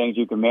so many things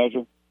you can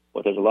measure,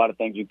 but there's a lot of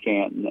things you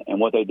can't, and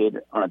what they did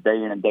on a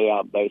day-in and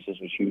day-out basis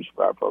was huge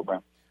for our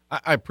program.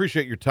 I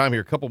appreciate your time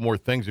here. A couple more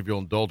things, if you'll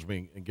indulge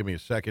me and give me a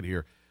second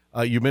here.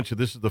 You mentioned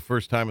this is the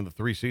first time in the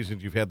 3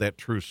 seasons you've had that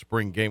true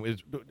spring game.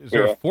 Is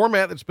there a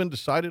format that's been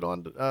decided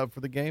on for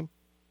the game?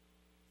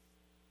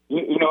 I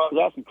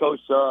was asking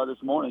Coach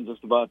this morning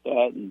just about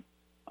that, and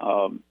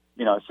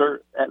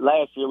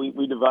last year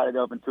we divided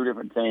up in 2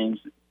 different teams,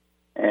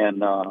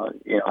 and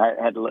I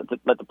had to let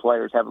the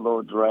players have a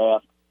little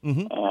draft.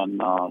 Mm-hmm.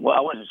 And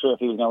I wasn't sure if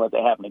he was going to let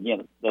that happen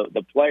again.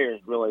 The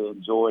players really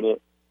enjoyed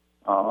it.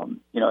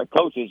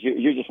 Coaches,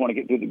 you just want to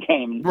get through the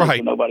game, right?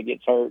 So nobody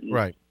gets hurt,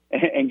 right?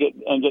 And get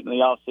in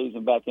the off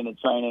season back into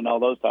training and all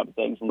those type of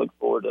things, and look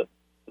forward to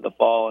the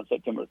fall on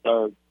September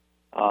 3rd.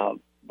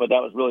 But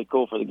that was really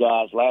cool for the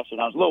guys last year.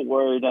 And I was a little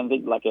worried. I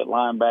think like at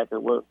linebacker,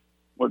 we're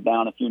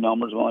down a few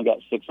numbers. We only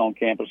got 6 on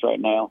campus right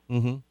now.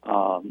 Mm-hmm. So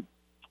I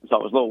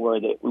was a little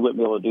worried that we wouldn't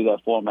be able to do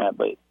that format.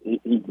 But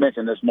he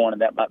mentioned this morning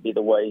that might be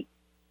the way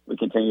we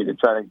continue to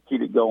try to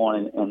keep it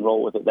going and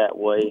roll with it that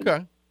way.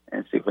 Okay.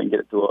 And see if we can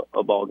get it to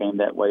a ball game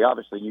that way.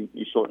 Obviously, you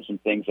shorten some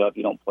things up.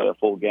 You don't play a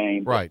full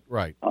game. Right.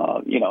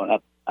 And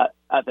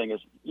I think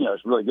it's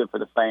really good for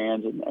the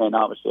fans, and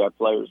obviously our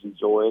players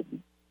enjoy it.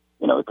 And,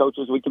 the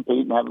coaches, we compete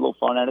and have a little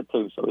fun at it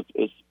too. So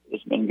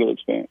it's been a good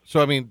experience.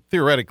 So I mean,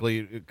 theoretically,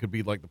 it could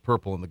be like the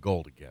purple and the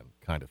gold again,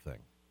 kind of thing.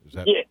 Is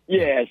that?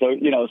 Yeah. So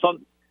you've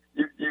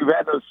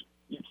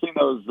seen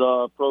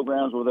those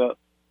programs where they'll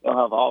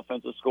have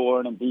offensive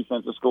scoring and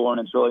defensive scoring.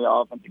 And it's really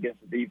offense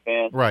against the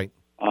defense. Right.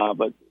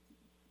 But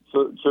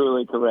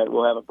truly correct.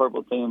 We'll have a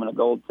purple team and a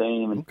gold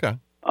team. And, okay.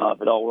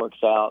 If it all works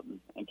out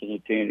and can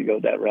continue to go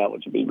that route,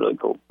 which would be really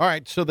cool. All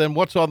right. So then,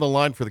 what's on the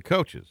line for the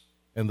coaches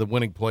and the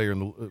winning player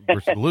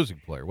versus the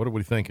losing player? What are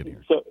we thinking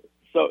here? So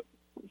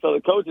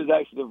the coaches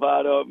actually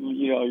divide up.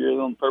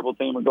 You're on the purple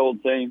team or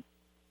gold team,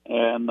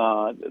 and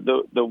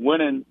the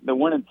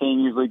winning team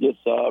usually gets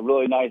a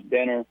really nice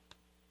dinner,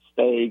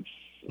 steaks.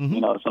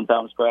 Mm-hmm.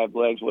 Sometimes crab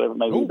legs, whatever.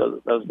 Maybe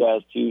those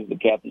guys choose. The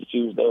captains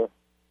choose there.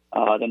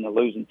 Then the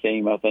losing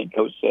team, I think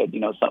Coach said,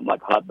 something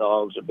like hot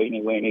dogs or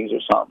beanie weenies or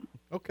something.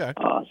 Okay.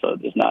 So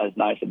it's not as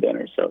nice a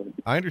dinner. So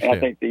I understand.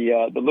 And I think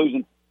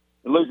the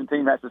losing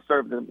team has to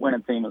serve the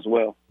winning team as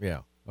well. Yeah.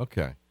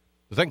 Okay.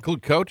 Does that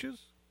include coaches?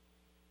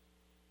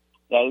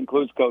 That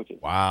includes coaches.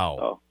 Wow.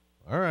 So,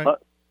 all right.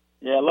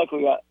 Yeah,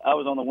 luckily I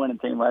was on the winning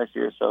team last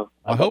year, so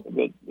I hope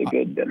a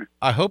good dinner.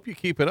 I hope you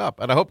keep it up,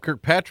 and I hope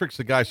Kirkpatrick's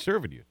the guy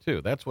serving you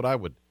too. That's what I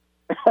would.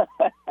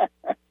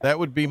 That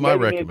would be my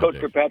recommendation. Coach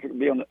Kirkpatrick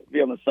be on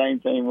the same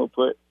team. Well,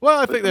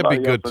 I think that'd be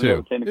good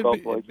too.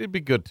 It'd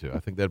be good too. I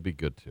think that'd be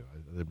good too.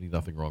 There'd be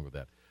nothing wrong with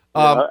that.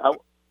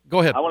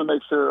 Go ahead. I want to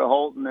make sure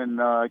Holton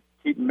and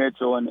Keaton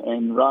Mitchell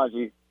and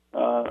Raji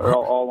are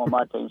all on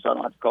my team, so I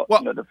don't have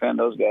to defend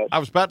those guys. I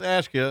was about to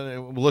ask you,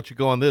 and we'll let you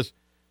go on this.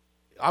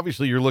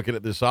 Obviously, you're looking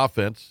at this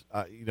offense.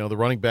 The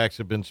running backs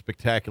have been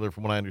spectacular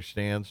from what I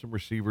understand. Some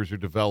receivers are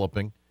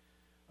developing.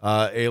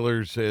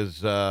 Ehlers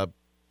has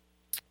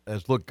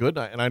looked good,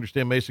 and I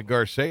understand Mason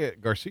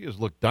Garcia's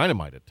looked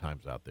dynamite at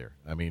times out there.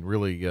 I mean,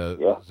 really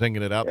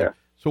zinging it out there.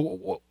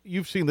 So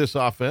you've seen this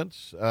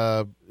offense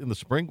in the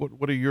spring.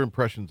 What are your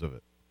impressions of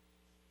it?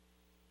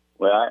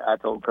 Well, I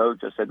told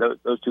Coach, I said,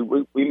 those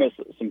two, we missed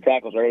some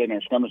tackles early in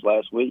our scrimmage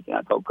last week, and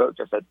I told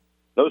Coach, I said,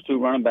 those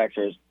two running backs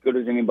are as good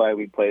as anybody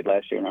we played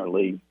last year in our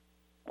league,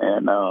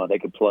 and they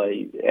could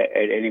play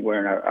at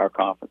anywhere in our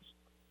conference.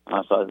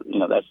 So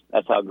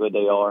that's how good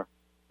they are.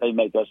 They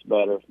make us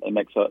better. They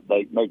make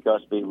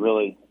us be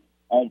really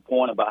on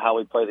point about how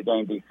we play the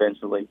game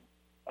defensively.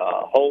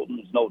 Holton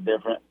is no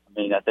different. I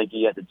mean, I think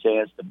he has a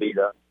chance to be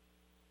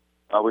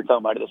we were talking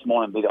about it this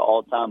morning, be the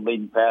all-time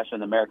leading passer in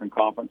the American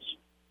Conference,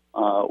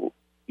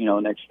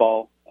 next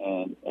fall,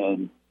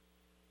 and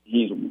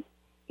he's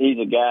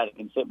a guy that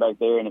can sit back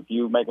there, and if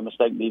you make a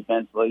mistake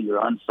defensively,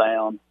 you're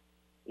unsound,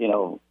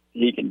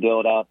 he can deal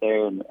it out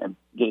there and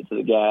get it to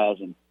the guys,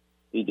 and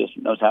he just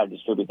knows how to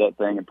distribute that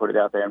thing and put it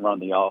out there and run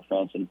the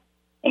offense. And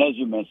as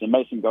you mentioned,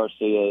 Mason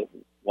Garcia,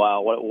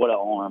 wow, what an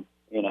arm.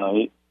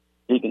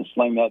 He can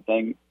sling that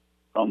thing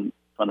from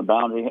the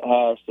boundary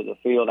hash to the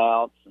field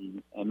outs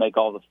and make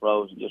all the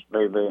throws, and just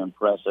very, very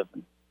impressive.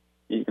 And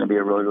he's going to be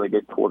a really, really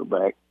good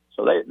quarterback.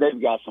 So they've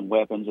got some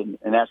weapons, and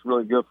that's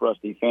really good for us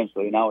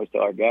defensively. And I always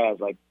tell our guys,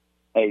 like,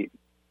 hey,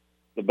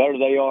 the better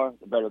they are,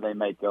 the better they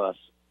make us,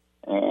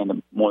 and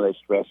the more they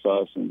stress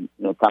us, and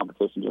the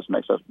competition just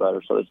makes us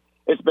better. So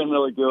it's been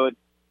really good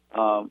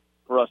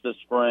for us this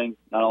spring,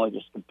 not only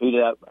just compete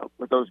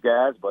with those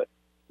guys, but,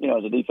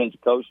 as a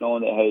defensive coach,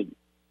 knowing that, hey,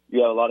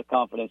 you have a lot of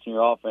confidence in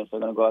your offense, they're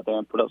going to go out there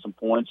and put up some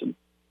points, and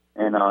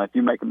if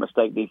you make a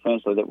mistake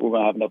defensively, that we're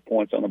going to have enough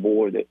points on the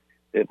board that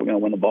we're going to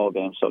win the ball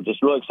game. So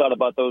just really excited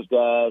about those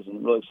guys,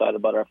 and really excited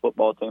about our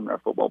football team and our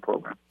football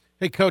program.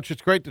 Hey, Coach,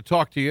 it's great to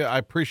talk to you. I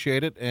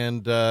appreciate it,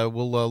 and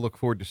we'll look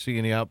forward to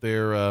seeing you out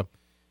there,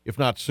 if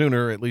not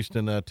sooner, at least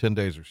in 10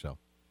 days or so.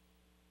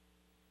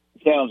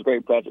 Sounds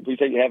great, Patrick.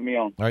 Appreciate you having me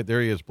on. All right,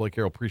 there he is, Blake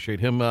Harrell. Appreciate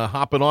him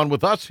hopping on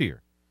with us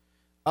here.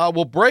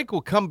 We'll break.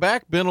 We'll come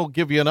back. Ben will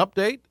give you an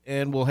update,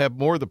 and we'll have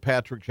more of the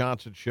Patrick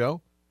Johnson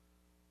Show.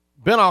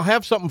 Ben, I'll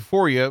have something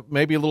for you,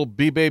 maybe a little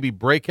B-Baby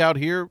breakout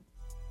here.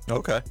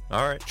 Okay,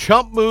 all right.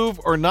 Chump move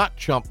or not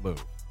chump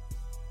move?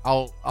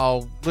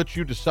 I'll let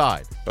you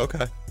decide.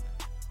 Okay.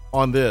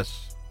 On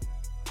this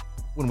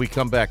when we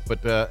come back.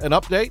 But an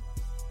update.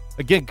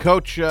 Again,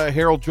 Coach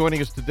Harrell joining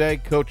us today.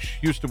 Coach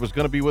Houston was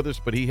going to be with us,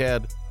 but he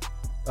had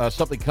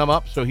something come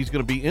up, so he's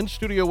going to be in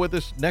studio with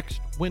us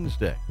next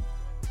Wednesday.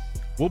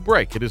 We'll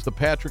break. It is the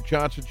Patrick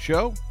Johnson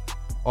Show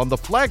on the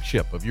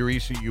flagship of your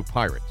ECU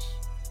Pirates.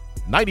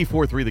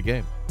 94.3 The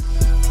Game.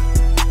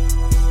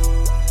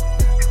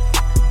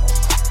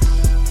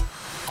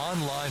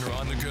 Online or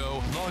on the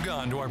go, log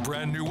on to our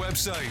brand new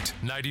website,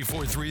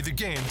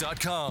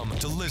 943thegame.com,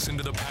 to listen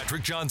to the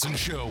Patrick Johnson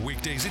Show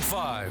weekdays at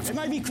 5. It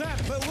might be crap,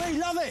 but we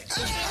love it.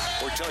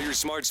 Or tell your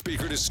smart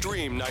speaker to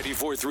stream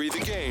 94.3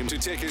 The Game to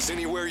take us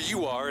anywhere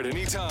you are at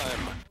any time.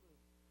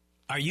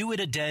 Are you at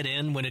a dead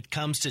end when it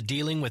comes to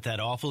dealing with that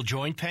awful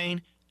joint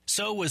pain?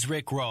 So was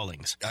Rick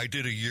Rawlings. I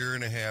did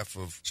 1.5 years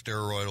of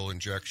steroidal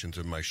injections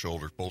in my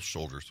shoulder, both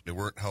shoulders. They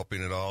weren't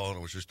helping at all, and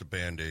it was just a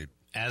Band-Aid.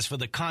 As for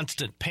the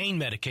constant pain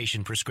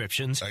medication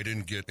prescriptions, I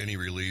didn't get any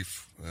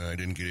relief. I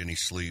didn't get any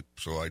sleep,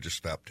 so I just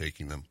stopped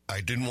taking them. I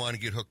didn't want to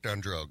get hooked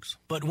on drugs.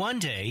 But one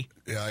day,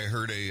 I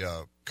heard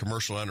a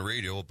commercial on the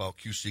radio about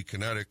QC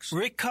Kinetics.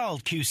 Rick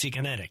called QC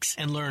Kinetics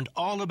and learned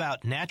all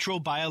about natural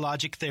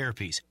biologic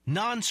therapies,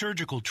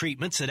 non-surgical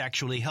treatments that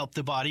actually help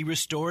the body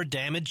restore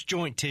damaged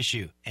joint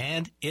tissue.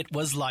 And it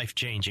was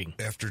life-changing.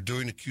 After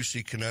doing the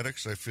QC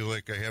Kinetics, I feel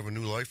like I have a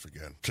new life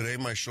again. Today,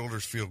 my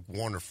shoulders feel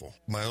wonderful.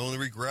 My only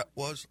regret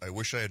was I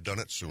wish I had done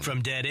it sooner.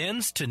 From dead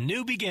ends to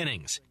new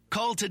beginnings.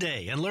 Call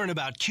today and learn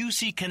about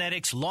QC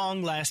Kinetics'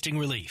 long-lasting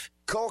relief.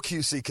 Call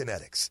QC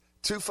Kinetics,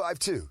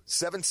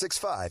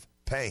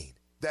 252-765-PAIN.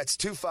 That's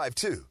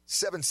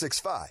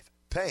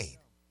 252-765-PAIN.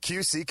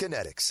 QC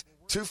Kinetics,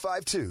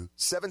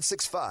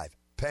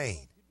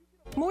 252-765-PAIN.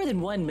 More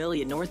than 1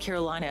 million North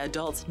Carolina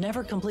adults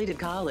never completed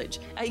college.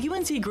 At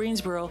UNC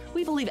Greensboro,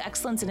 we believe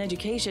excellence in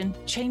education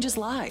changes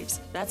lives.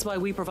 That's why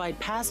we provide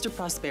Paths to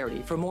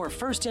Prosperity for more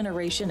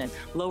first-generation and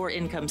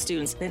lower-income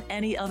students than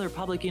any other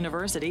public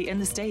university in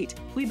the state.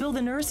 We build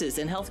the nurses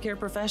and healthcare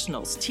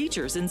professionals,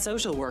 teachers and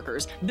social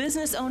workers,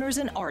 business owners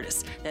and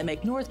artists that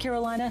make North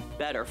Carolina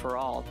better for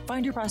all.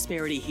 Find your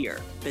prosperity here.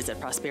 Visit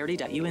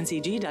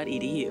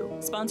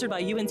prosperity.uncg.edu. Sponsored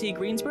by UNC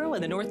Greensboro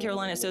and the North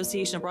Carolina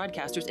Association of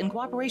Broadcasters in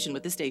cooperation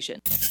with the station.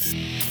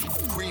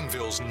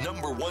 Greenville's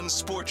 #1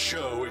 sports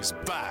show is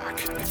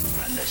back.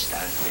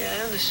 Understand? Yeah,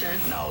 I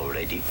understand. Now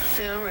ready.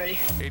 Yeah, I'm ready.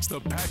 It's the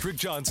Patrick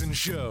Johnson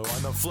Show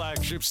on the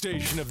flagship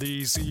station of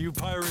the ECU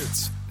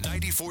Pirates.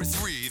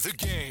 94.3 The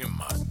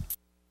Game.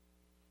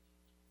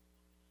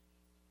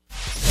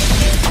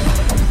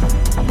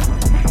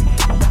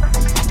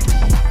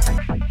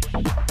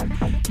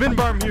 Ben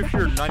Barham here for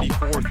your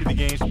 94 through the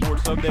game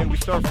sports update. We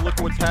start to look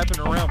at what's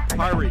happening around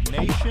Pirate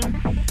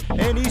Nation.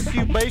 And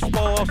ECU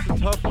baseball lost a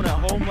tough one at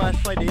home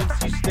last night to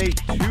NC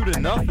State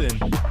 2-0.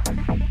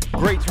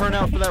 Great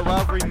turnout for that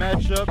rivalry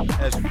matchup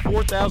as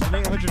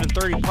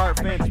 4,830 Pirate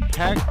fans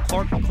packed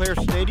Clark LeClaire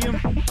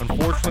Stadium.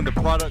 Unfortunately, the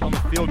product on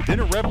the field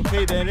didn't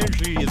replicate that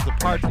energy as the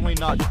Pirates only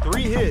notched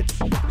 3 hits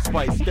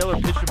despite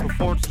stellar pitching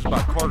performances by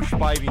Carter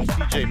Spivey and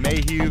C.J.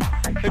 Mayhew.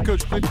 Head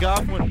coach Cliff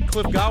Godwin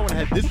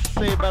had this to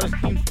say about his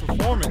team's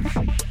performance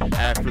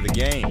after the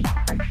game.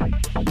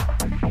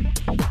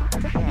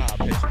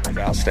 Pitching was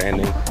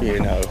outstanding.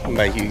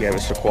 Mayhew gave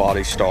us a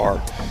quality start.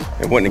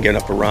 It wouldn't have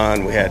given up a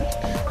run. We had,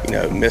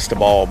 missed a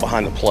ball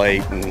behind the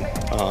plate, and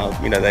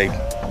they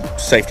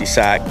safety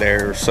sack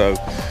there. So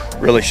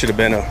really should have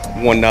been a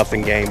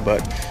 1-0 game.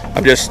 But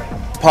I'm just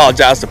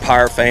apologize to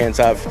Pirate fans.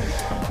 I've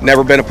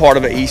never been a part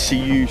of an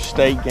ECU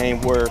State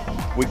game where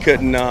we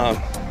couldn't,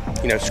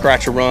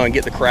 scratch a run,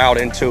 get the crowd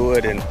into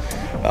it, and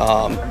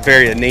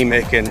very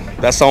anemic, and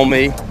that's on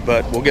me,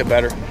 but we'll get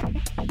better.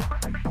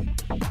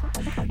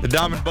 The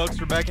Diamond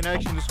Bucks are back in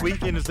action this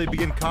weekend as they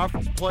begin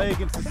conference play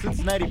against the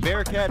Cincinnati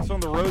Bearcats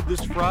on the road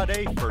this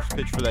Friday. First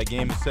pitch for that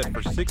game is set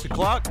for 6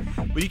 o'clock,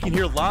 but you can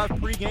hear live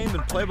pregame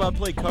and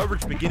play-by-play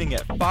coverage beginning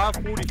at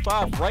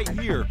 5:45 right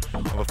here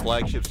on the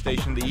flagship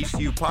station, the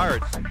ECU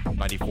Pirates,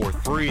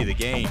 94.3 The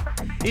Game.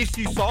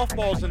 ECU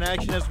softball's in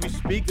action as we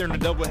speak. They're in a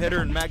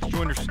doubleheader in Max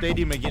Joyner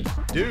Stadium against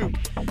Duke,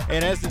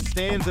 and as it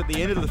stands at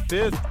the end of the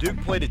 5th,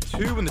 Duke played a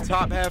 2 in the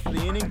top half of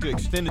the inning to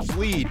extend its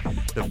lead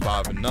to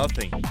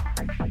 5-0.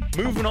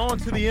 Moving on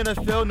to the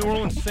NFL, New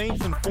Orleans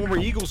Saints and former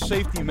Eagles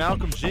safety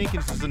Malcolm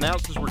Jenkins has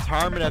announced his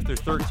retirement after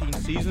 13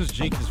 seasons.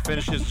 Jenkins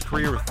finishes his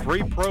career with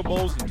 3 Pro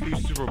Bowls and 2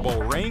 Super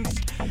Bowl rings.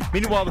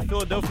 Meanwhile, the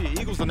Philadelphia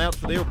Eagles announced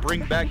that they will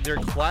bring back their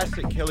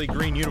classic Kelly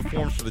Green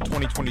uniforms for the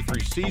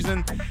 2023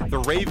 season. The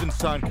Ravens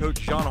signed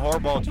Coach John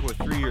Harbaugh to a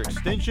 3-year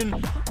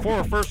extension.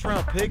 Former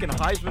first-round pick and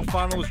Heisman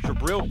finalist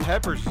Jabril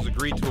Peppers has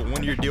agreed to a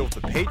 1-year deal with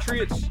the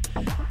Patriots.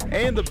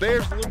 And the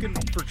Bears are looking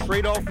for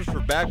trade offers for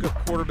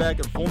backup quarterback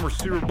and former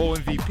Super Bowl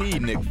MVP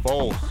Nick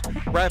Foles.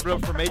 Wrap it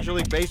up for Major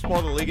League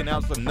Baseball. The league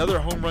announced another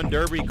home run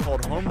derby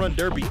called Home Run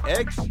Derby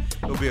X.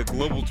 It'll be a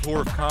global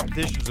tour of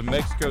competitions in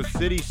Mexico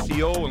City,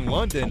 Seoul, and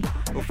London.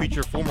 It'll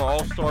feature former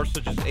All-Stars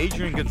such as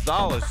Adrian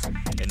Gonzalez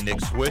and Nick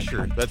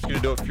Swisher. That's going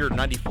to do it for your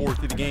 94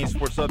 through the game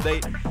sports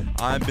update.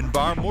 I'm Ben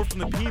Barham. More from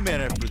the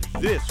P-Man after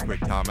this quick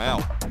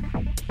timeout.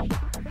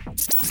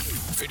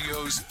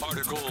 Videos,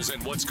 articles,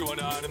 and what's going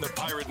on in the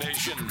Pirate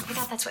Nation. I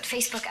thought that's what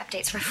Facebook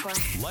updates were for.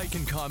 Like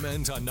and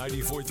comment on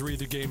 94.3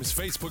 The Game's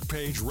Facebook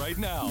page right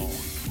now.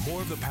 More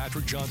of the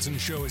Patrick Johnson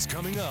Show is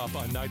coming up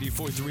on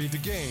 94.3 The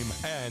Game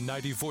and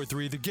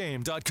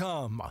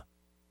 94.3thegame.com.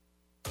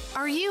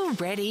 Are you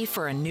ready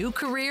for a new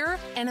career?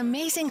 An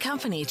amazing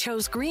company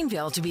chose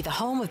Greenville to be the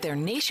home of their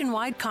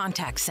nationwide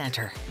contact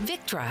center.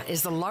 Victra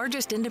is the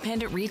largest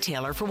independent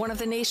retailer for one of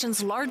the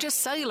nation's largest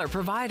cellular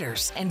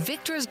providers, and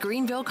Victra's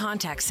Greenville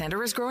Contact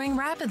Center is growing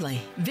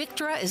rapidly.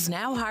 Victra is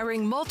now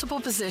hiring multiple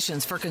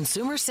positions for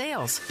consumer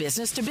sales,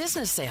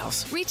 business-to-business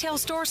sales, retail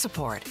store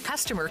support,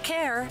 customer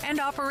care,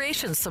 and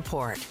operations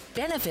support.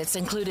 Benefits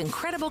include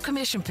incredible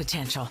commission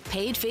potential,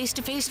 paid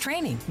face-to-face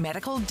training,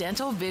 medical,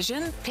 dental,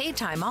 vision, paid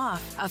time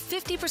off, a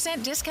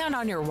 50% discount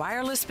on your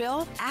wireless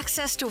bill,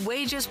 access to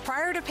wages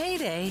prior to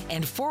payday,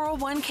 and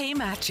 401k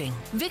matching.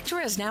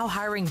 Victra is now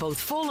hiring both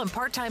full and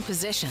part-time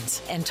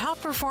positions, and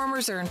top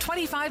performers earn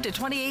 $25 to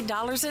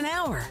 $28 an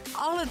hour.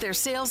 All of their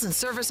sales and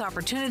service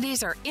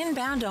opportunities are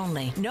inbound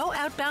only. No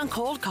outbound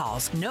cold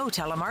calls, no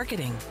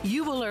telemarketing.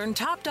 You will earn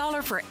top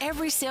dollar for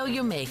every sale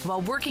you make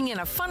while working in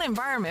a fun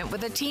environment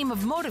with a team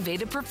of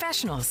motivated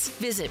professionals.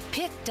 Visit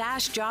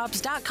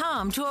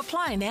pitt-jobs.com to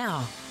apply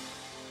now.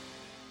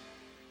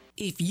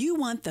 If you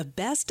want the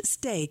best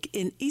steak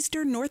in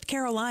Eastern North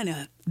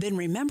Carolina, then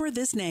remember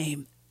this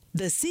name.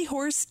 The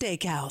Seahorse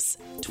Steakhouse,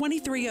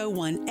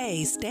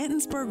 2301A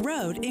Stantonsburg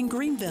Road in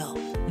Greenville.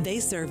 They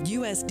serve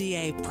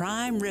USDA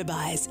prime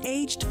ribeyes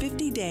aged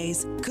 50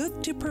 days,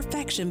 cooked to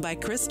perfection by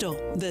Crystal,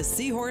 the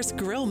Seahorse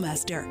Grill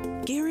Master,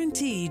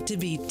 guaranteed to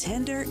be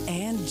tender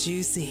and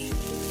juicy.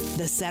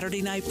 The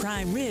Saturday Night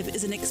Prime Rib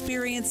is an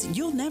experience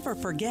you'll never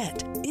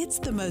forget. It's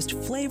the most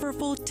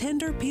flavorful,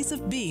 tender piece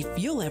of beef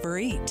you'll ever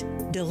eat.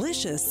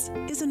 Delicious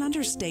is an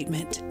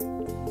understatement.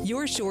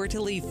 You're sure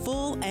to leave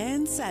full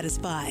and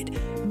satisfied.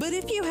 But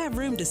if you have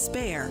room to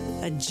spare,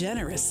 a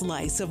generous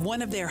slice of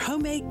one of their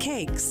homemade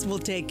cakes will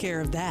take care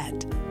of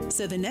that.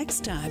 So the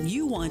next time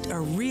you want a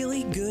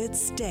really good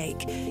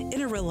steak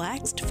in a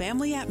relaxed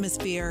family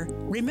atmosphere,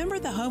 remember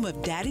the home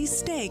of Daddy's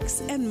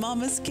Steaks and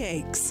Mama's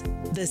Cakes.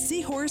 The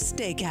Seahorse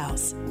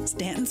Steakhouse,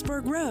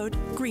 Stantonsburg Road,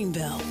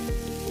 Greenville.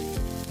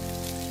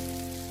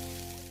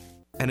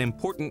 An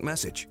important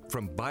message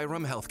from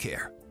Byram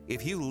Healthcare.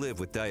 If you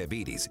live with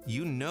diabetes,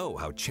 you know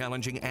how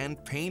challenging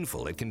and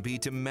painful it can be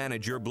to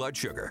manage your blood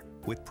sugar.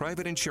 With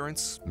private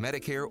insurance,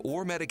 Medicare,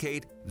 or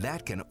Medicaid,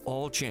 that can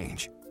all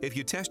change. If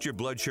you test your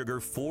blood sugar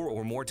 4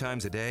 or more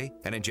times a day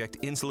and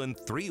inject insulin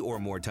 3 or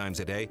more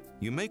times a day,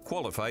 you may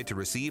qualify to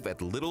receive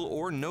at little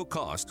or no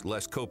cost,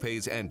 less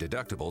copays and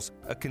deductibles,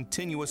 a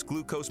continuous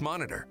glucose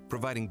monitor,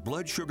 providing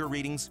blood sugar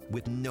readings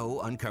with no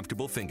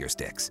uncomfortable finger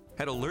sticks,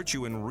 and alert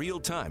you in real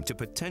time to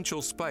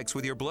potential spikes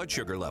with your blood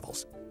sugar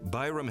levels.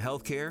 Byram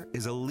Healthcare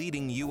is a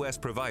leading U.S.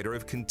 provider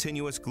of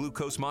continuous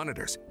glucose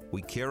monitors.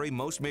 We carry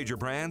most major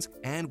brands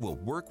and will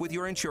work with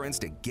your insurance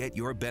to get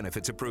your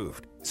benefits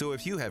approved. So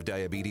if you have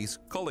diabetes,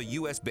 call a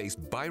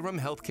U.S.-based Byram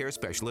Healthcare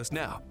specialist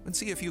now and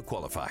see if you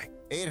qualify.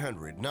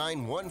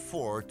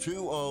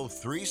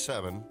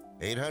 800-914-2037.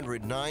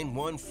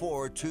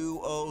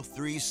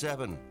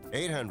 800-914-2037.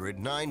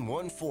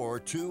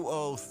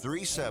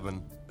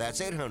 800-914-2037.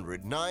 That's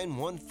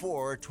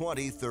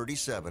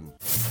 800-914-2037.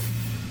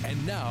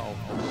 And now,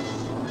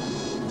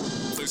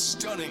 the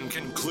stunning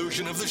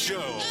conclusion of the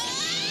show.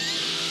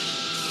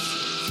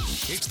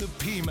 It's the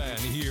P-Man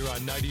here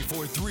on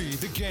 94.3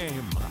 The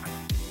Game.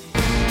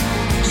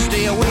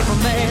 Stay away from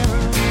there.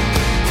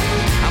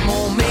 I'm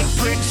gonna make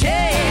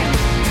pretend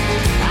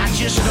I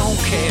just don't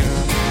care.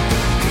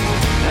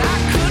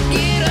 I couldn't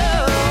get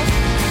up.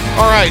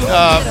 All right,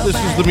 this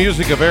is the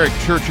music of Eric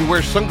Church, who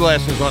wears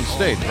sunglasses on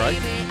stage,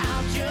 right?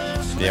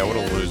 Yeah, what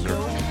a loser.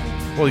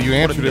 Well, you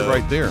answered it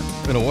right there,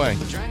 in a way.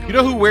 You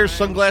know who wears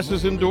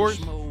sunglasses indoors?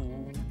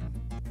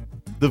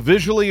 The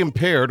visually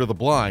impaired or the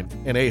blind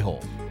and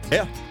a-holes.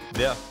 Yeah,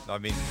 I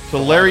mean. It's a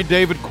Larry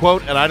David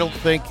quote, and I don't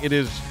think it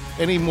is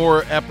any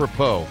more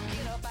apropos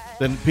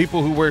than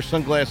people who wear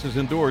sunglasses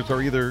indoors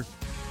are either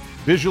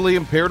visually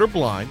impaired or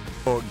blind,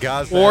 or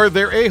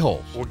they're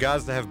a-holes. Or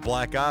guys that have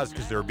black eyes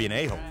because they're being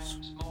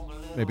a-holes.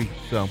 Maybe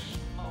so.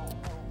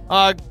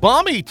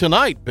 Balmy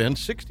tonight, Ben,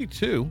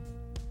 62.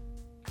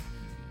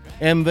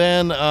 And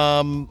then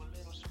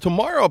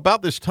tomorrow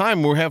about this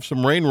time, we'll have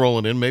some rain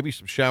rolling in, maybe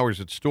some showers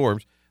and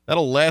storms.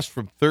 That'll last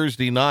from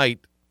Thursday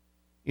night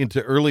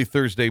into early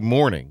Thursday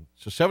morning.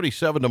 So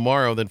 77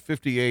 tomorrow, then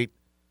 58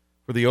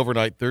 for the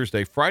overnight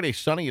Thursday. Friday,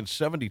 sunny and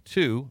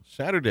 72.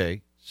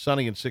 Saturday,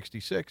 sunny and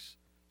 66.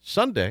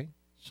 Sunday,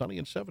 sunny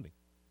and 70.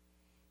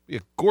 Be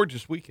a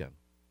gorgeous weekend.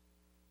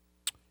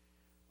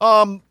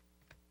 Patrick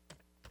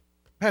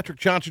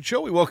Johnson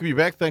Show, we welcome you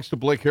back. Thanks to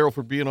Blake Harrell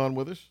for being on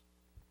with us.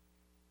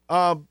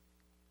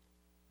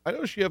 I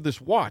noticed you have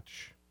this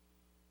watch.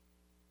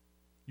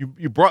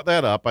 You brought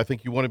that up. I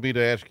think you wanted me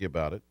to ask you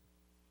about it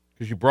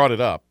because you brought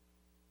it up.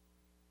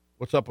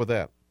 What's up with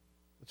that?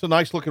 It's a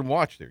nice-looking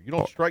watch there. You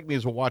don't strike me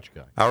as a watch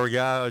guy. Our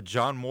guy,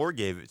 John Moore,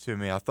 gave it to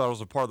me. I thought it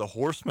was a part of the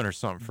Horsemen or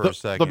something for a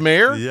second. The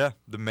mayor? Yeah,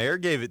 the mayor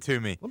gave it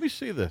to me. Let me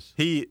see this.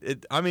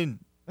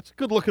 That's a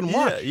good-looking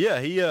watch. Yeah,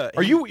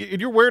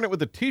 you're wearing it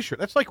with a T-shirt.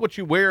 That's like what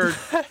you wear,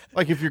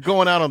 like if you're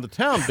going out on the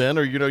town, Ben,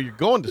 or you're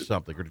going to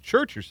something or to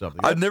church or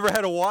something. I've never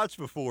had a watch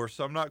before,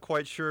 so I'm not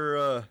quite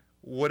sure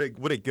what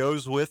it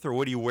goes with or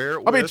what do you wear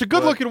it with. I mean, it's a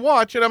good-looking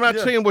watch, and I'm not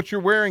saying what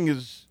you're wearing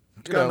is.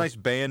 It's got a nice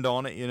band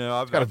on it,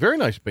 It's got a very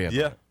nice band.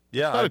 Yeah. On it.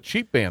 Yeah, it's not a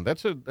cheap band.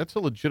 That's a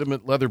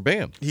legitimate leather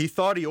band. He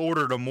thought he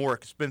ordered a more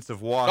expensive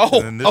watch,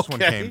 and then this one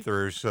came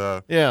through.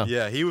 So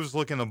yeah, he was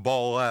looking to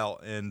ball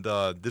out, and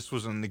this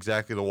wasn't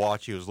exactly the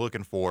watch he was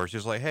looking for. It's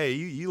just like, hey,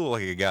 you look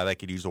like a guy that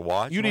could use a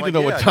watch. You need to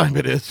know what time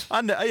it is.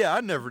 I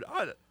never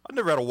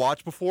had a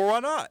watch before. Why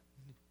not?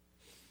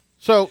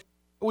 So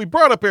we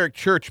brought up Eric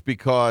Church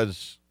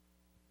because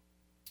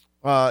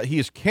he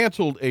has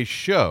canceled a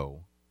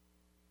show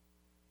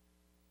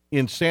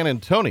in San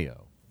Antonio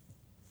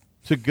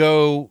to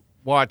go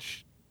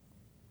watch,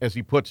 as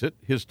he puts it,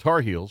 his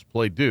Tar Heels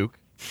play Duke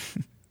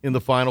in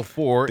the Final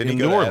Four in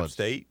New Orleans. App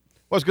State?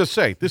 I was going to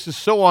say, this is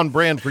so on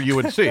brand for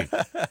UNC. He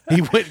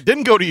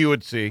didn't go to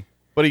UNC,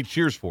 but he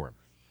cheers for him.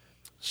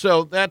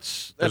 So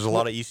there's a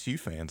lot of ECU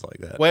fans like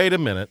that. Wait a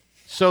minute.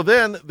 So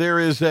then there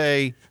is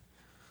he's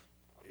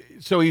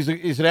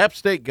an App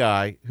State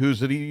guy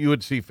who's a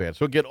UNC fan.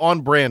 So get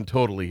on brand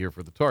totally here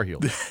for the Tar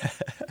Heels.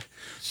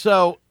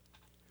 So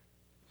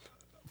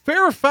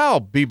fair or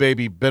foul,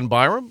 B-Baby Ben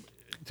Byram,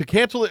 to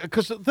cancel it?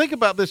 Because think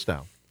about this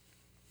now.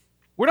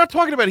 We're not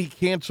talking about he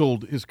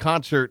canceled his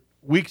concert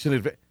weeks in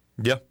advance.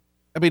 Yeah.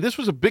 I mean, this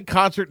was a big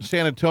concert in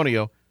San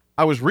Antonio.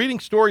 I was reading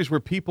stories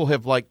where people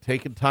have,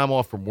 taken time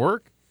off from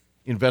work,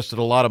 invested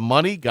a lot of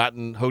money,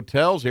 gotten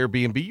hotels,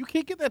 Airbnb. You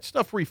can't get that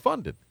stuff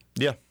refunded.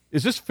 Yeah.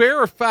 Is this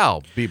fair or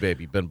foul,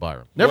 B-Baby, Ben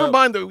Byram? Never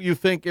mind that you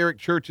think Eric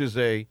Church is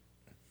a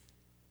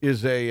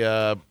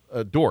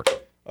dork.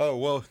 Oh,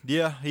 well,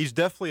 yeah, he's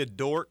definitely a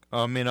dork.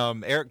 I mean,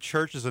 Eric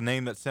Church is a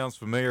name that sounds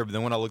familiar, but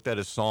then when I looked at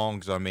his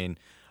songs, I mean,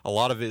 a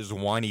lot of it is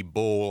whiny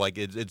bull. Like,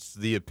 it's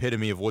the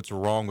epitome of what's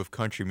wrong with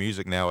country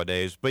music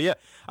nowadays. But, yeah,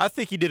 I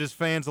think he did his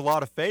fans a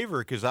lot of favor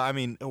because, I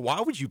mean, why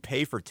would you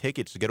pay for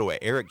tickets to go to an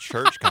Eric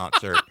Church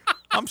concert?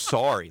 I'm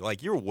sorry.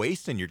 Like, you're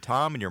wasting your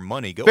time and your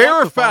money. Go Fair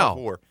watch or the Final foul?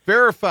 Four.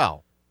 Fair or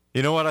foul?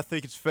 You know what? I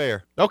think it's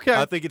fair. Okay.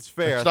 I think it's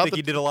fair. It's I not think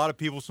he did a lot of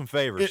people some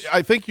favors.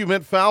 I think you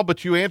meant foul,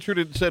 but you answered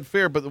it and said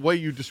fair. But the way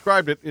you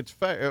described it, it's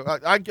fair.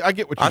 I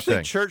get what you're saying. I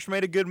think Church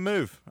made a good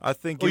move. I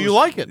think. You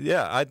like it?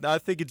 Yeah, I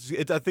think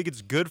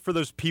it's good for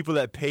those people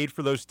that paid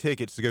for those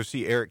tickets to go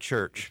see Eric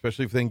Church,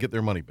 especially if they can get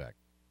their money back.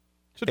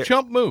 It's a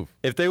chump move.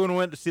 If they would have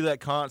went to see that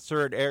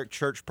concert, Eric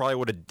Church probably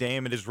would have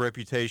damaged his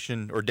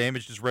reputation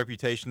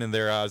in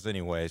their eyes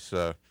anyway.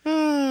 So,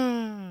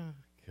 God,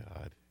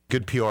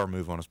 good PR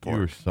move on his part.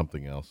 You were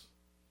something else.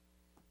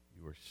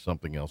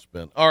 Something else,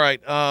 Ben. All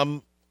right,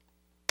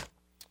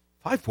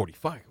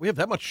 5:45. We have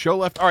that much show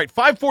left. All right,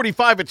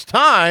 5:45. It's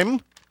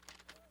time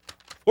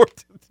for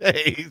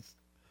today's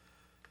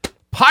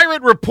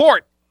Pirate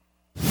Report.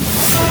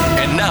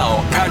 And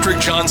now, Patrick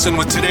Johnson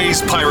with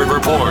today's Pirate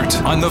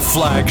Report on the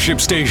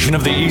flagship station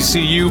of the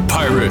ECU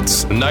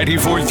Pirates,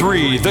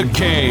 94.3 The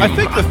Game. I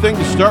think the thing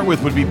to start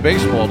with would be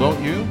baseball,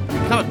 don't you? We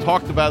kind of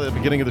talked about it at the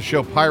beginning of the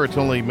show. Pirates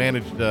only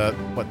managed,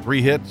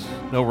 3 hits,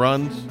 no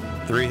runs?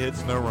 3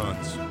 hits, no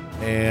runs.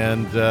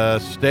 And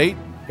State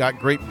got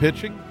great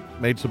pitching,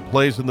 made some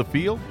plays in the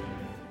field,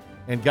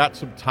 and got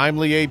some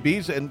timely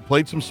ABs and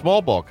played some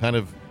small ball, kind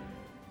of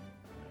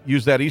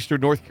used that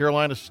Eastern North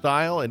Carolina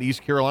style and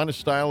East Carolina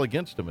style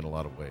against them in a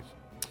lot of ways.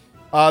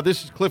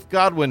 This is Cliff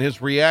Godwin,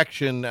 his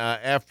reaction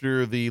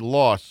after the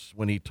loss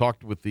when he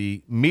talked with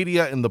the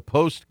media in the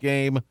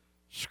post-game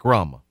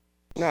scrum.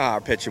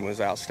 Our pitching was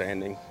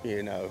outstanding.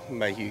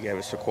 Mayhew gave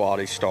us a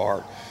quality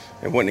start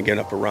and wouldn't have given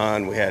up a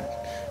run. We had,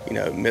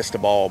 missed a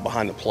ball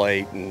behind the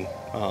plate and,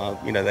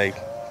 they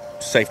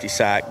safety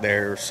sack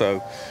there.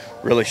 So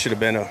really should have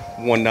been a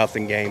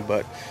 1-0 game.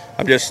 But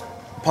I'm just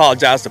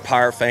apologize to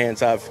Pirate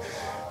fans. I've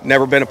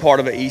never been a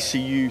part of an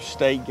ECU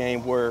State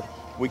game where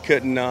we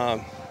couldn't,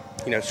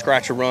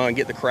 scratch a run,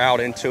 get the crowd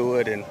into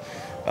it, and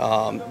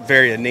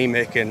very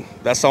anemic. And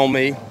that's on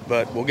me,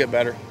 but we'll get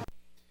better.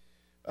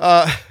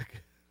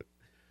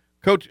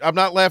 Coach, I'm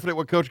not laughing at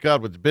what Coach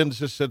Godwin's. Ben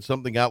just said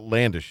something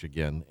outlandish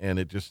again, and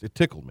it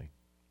tickled me.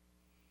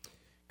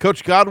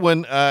 Coach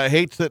Godwin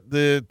hates that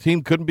the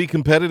team couldn't be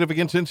competitive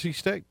against NC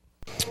State.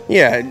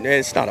 Yeah,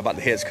 it's not about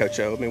the hits, Coach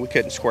O. I mean, we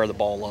couldn't square the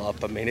ball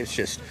up. I mean, it's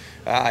just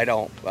I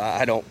don't.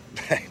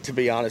 To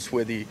be honest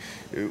with you,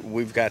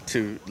 we've got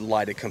to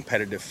light a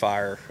competitive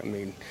fire. I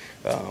mean,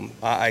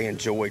 I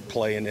enjoyed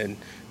playing in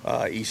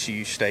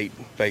ECU State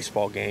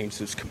baseball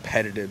games. It's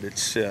competitive.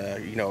 It's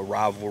a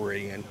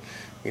rivalry and.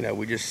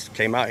 We just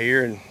came out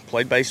here and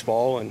played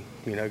baseball and,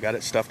 got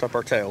it stuffed up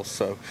our tails.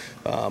 So,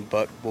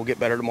 but we'll get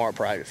better tomorrow at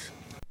practice.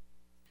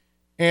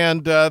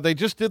 And they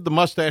just did the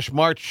Mustache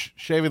March,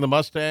 shaving the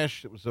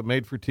mustache. It was a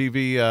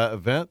made-for-TV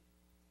event.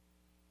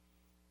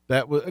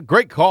 That was a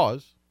great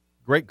cause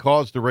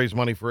to raise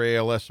money for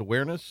ALS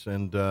awareness.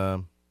 And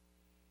a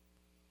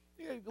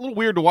little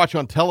weird to watch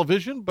on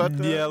television, but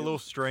a little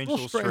strange. A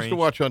little strange to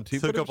watch on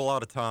TV. Took up a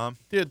lot of time.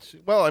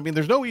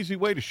 There's no easy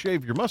way to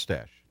shave your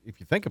mustache. If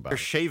you think about You're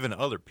it. shaving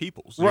other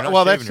people's.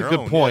 Well, that's a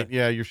good point.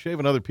 Yeah, you're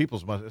shaving other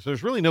people's mustache. So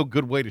there's really no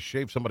good way to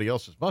shave somebody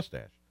else's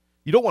mustache.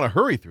 You don't want to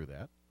hurry through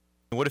that.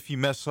 What if you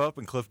mess up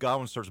and Cliff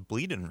Godwin starts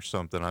bleeding or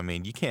something? I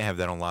mean, you can't have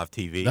that on live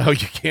TV. No,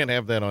 you can't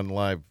have that on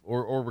live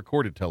or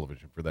recorded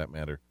television for that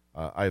matter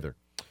either.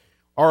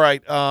 All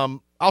right.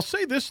 I'll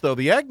say this, though.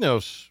 The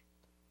Agnos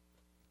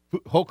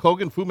Hulk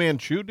Hogan Fu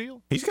Manchu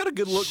deal? He's got a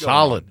good look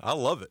solid. Going on.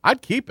 I love it.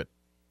 I'd keep it.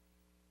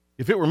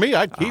 If it were me,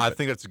 I'd keep it. I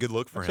think that's a good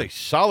look for him. It's a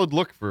solid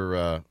look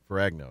for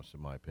Agnos,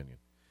 in my opinion.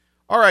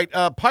 All right,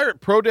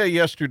 Pirate Pro Day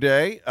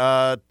yesterday.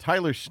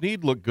 Tyler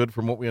Snead looked good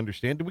from what we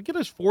understand. Did we get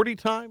his 40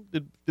 time?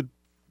 Did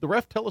the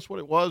ref tell us what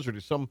it was, or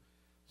did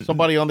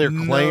somebody on there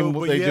claim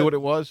they knew what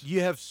it was?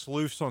 You have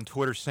sleuths on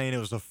Twitter saying it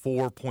was a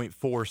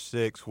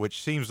 4.46,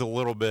 which seems a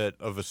little bit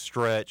of a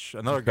stretch.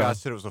 Another guy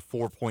said it was a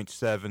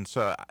 4.7,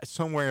 so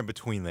somewhere in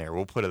between there.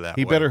 We'll put it that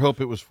way. He better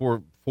hope it was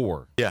 4.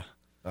 Yeah.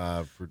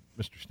 For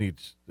Mr.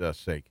 Snead's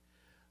sake.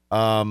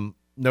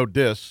 No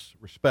diss,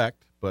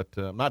 respect, but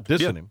I'm not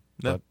dissing him.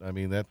 No. But, I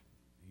mean, that.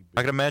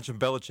 I can imagine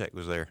Belichick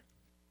was there.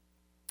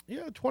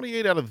 Yeah,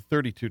 28 out of the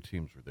 32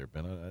 teams were there,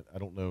 Ben. I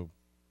don't know.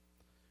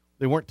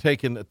 They weren't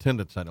taking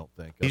attendance, I don't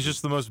think. He's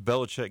just the most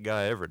Belichick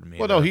guy ever to me.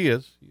 Well, no, he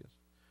is.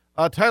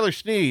 Tyler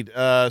Snead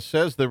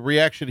says the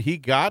reaction he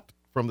got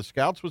from the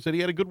scouts was that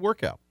he had a good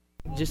workout.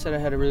 Just said I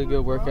had a really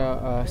good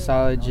workout,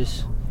 solid,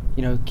 just,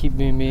 keep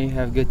being me,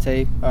 have good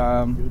tape.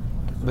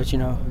 But,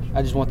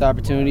 I just want the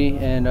opportunity,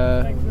 and,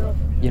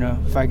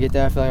 if I get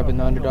that, I feel like I've been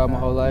the underdog my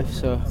whole life.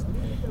 So,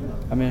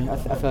 I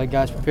feel like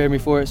God's prepared me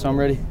for it, so I'm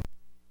ready.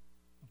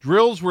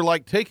 Drills were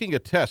like taking a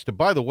test. And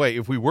by the way,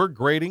 if we were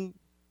grading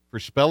for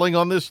spelling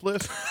on this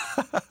list.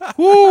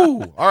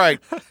 Woo! All right.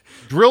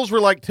 Drills were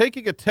like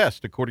taking a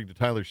test, according to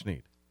Tyler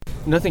Snead.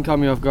 Nothing caught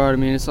me off guard. I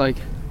mean, it's like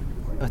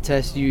a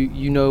test.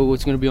 You know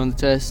what's going to be on the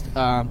test.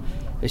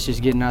 It's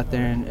just getting out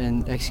there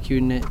and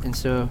executing it. And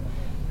so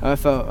I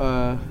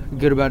felt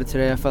good about it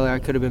today. I felt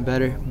like I could have been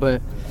better.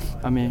 But,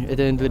 I mean, at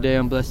the end of the day,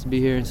 I'm blessed to be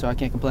here, and so I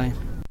can't complain.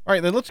 All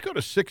right, then let's go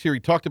to 6 here. He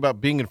talked about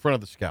being in front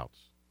of the scouts.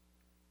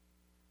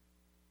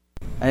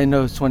 I didn't know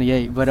it was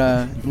 28, but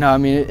no, I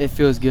mean, it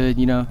feels good.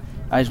 You know,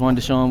 I just wanted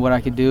to show them what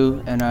I could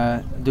do and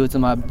do it to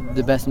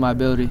the best of my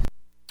ability.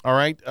 All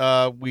right,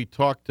 we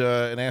talked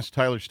and asked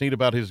Tyler Snead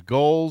about his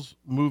goals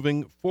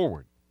moving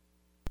forward.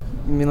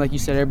 I mean, like you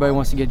said, everybody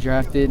wants to get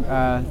drafted.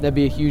 That'd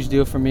be a huge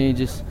deal for me.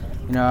 Just,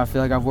 you know, I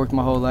feel like I've worked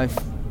my whole life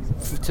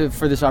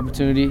for this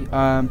opportunity.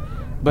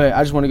 But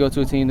I just want to go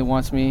to a team that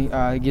wants me,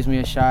 gives me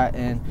a shot,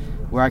 and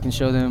where I can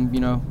show them, you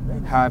know,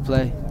 how I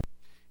play.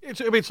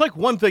 It's like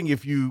one thing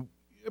if you,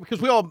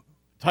 because we all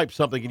type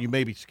something and you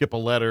maybe skip a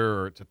letter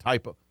or it's a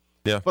typo.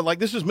 Yeah. But, like,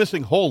 this is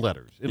missing whole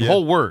letters in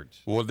whole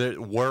words. Well,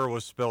 where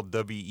was spelled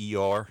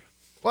W-E-R.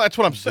 Well, that's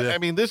what I'm saying. I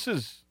mean, this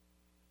is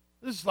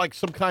like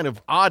some kind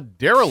of odd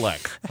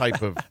derelict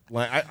type of –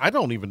 I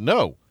don't even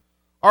know.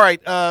 All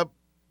right,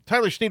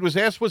 Tyler Snead was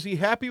asked, was he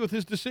happy with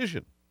his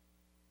decision?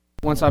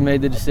 Once I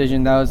made the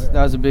decision, that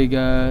was a big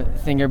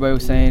thing everybody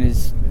was saying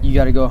is you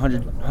got to go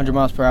 100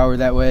 miles per hour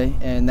that way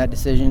and that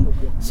decision.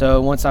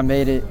 So once I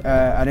made it,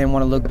 I didn't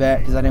want to look back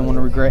because I didn't want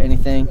to regret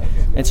anything.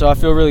 And so I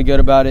feel really good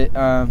about it.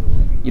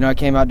 You know, I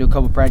came out to a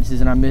couple practices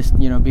and I missed,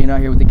 you know, being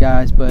out here with the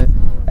guys. But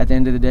at the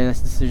end of the day,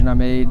 that's the decision I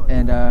made,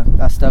 and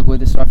I stuck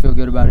with it, so I feel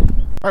good about it.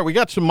 All right, we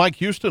got some Mike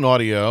Houston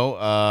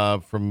audio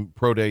from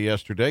Pro Day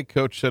yesterday.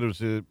 Coach said it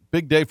was a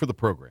big day for the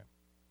program.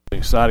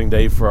 Exciting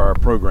day for our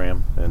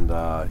program, and,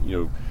 you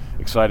know,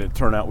 excited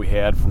turnout we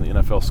had from the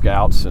NFL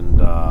scouts and,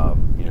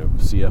 you know,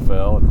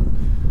 CFL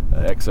and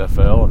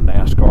XFL and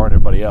NASCAR and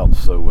everybody else.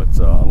 So it's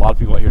a lot of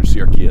people out here to see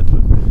our kids.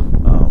 But,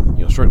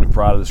 you know, certainly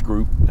proud of this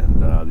group.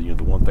 And, you know,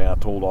 the one thing I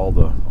told all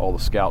the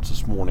scouts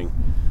this morning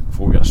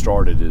before we got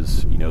started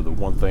is, you know, the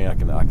one thing I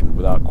can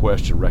without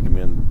question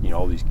recommend, you know,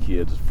 all these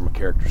kids from a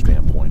character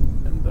standpoint.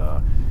 And,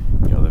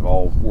 you know, they've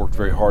all worked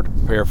very hard to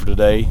prepare for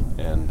today.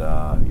 And,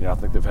 you know, I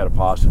think they've had a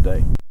positive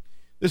day.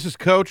 This is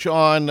Coach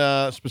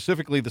on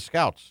specifically the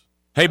scouts.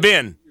 Hey,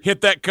 Ben, hit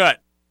that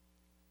cut.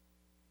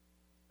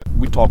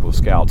 We talk with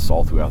scouts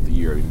all throughout the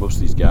year. I mean, most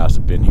of these guys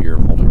have been here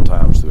multiple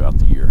times throughout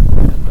the year.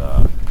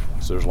 And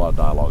so there's a lot of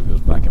dialogue that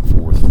goes back and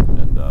forth.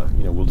 And,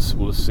 you know, we'll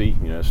just see.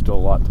 You know, there's still a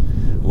lot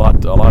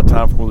of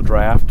time for the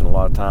draft and a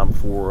lot of time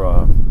for,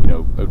 you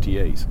know,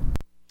 OTAs.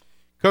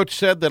 Coach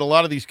said that a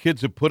lot of these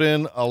kids have put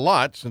in a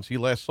lot since he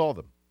last saw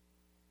them.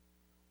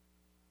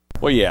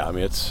 Well, yeah, I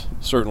mean, it's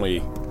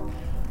certainly –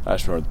 I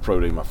just remember the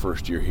pro day my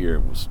first year here.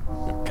 It was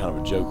kind of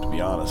a joke, to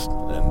be honest.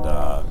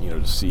 And, you know,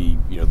 to see,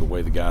 you know, the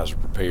way the guys are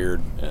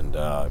prepared and,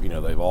 you know,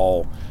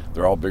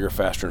 they're all bigger,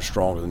 faster, and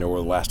stronger than they were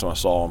the last time I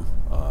saw them.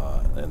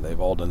 And they've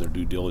all done their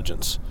due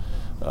diligence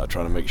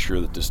trying to make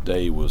sure that this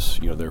day was,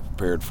 you know, they're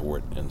prepared for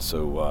it. And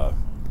so,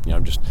 you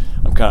know,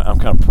 I'm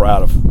kind of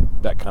proud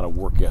of that kind of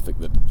work ethic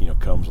that, you know,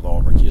 comes with all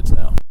of our kids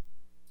now.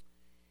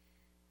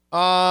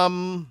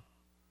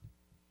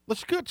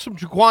 Let's get some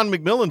Jaquan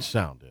McMillan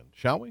sound in,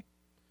 shall we?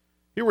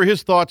 Here were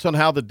his thoughts on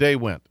how the day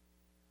went.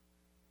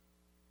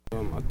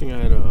 I think I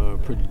had a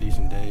pretty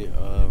decent day.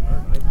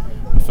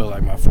 I felt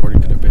like my 40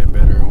 could have been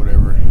better or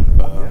whatever.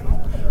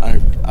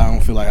 I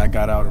don't feel like I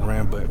got out and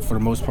ran, but for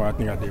the most part, I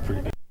think I did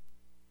pretty good.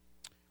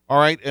 All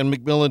right, and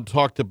McMillan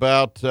talked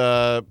about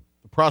the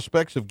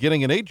prospects of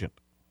getting an agent.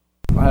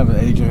 I have an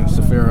agent,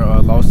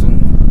 Safira Lawson,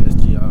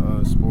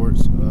 SGI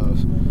Sports.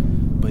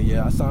 But,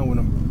 yeah, I signed with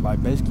him,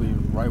 like, basically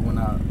right when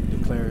I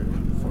declared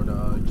for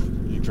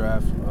the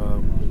draft.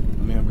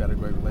 Me and him got a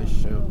great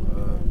relationship.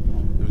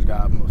 He was a guy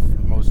I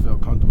most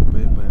felt comfortable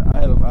with, but I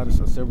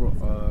had several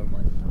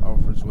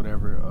offers,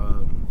 whatever,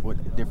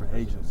 with different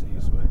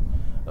agencies, but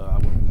I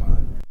went with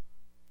mine.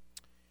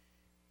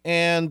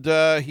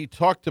 And he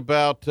talked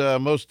about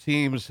most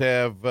teams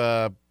have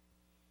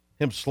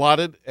him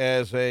slotted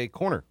as a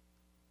corner.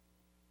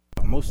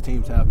 Most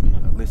teams have me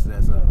listed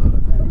as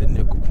the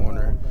nickel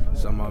corner.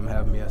 Some of them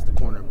have me as the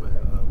corner, but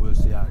we'll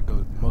see how it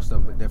goes. Most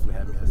of them definitely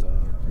have me as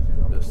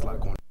the slot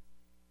corner.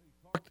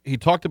 He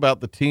talked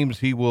about the teams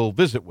he will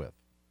visit with.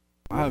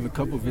 I have a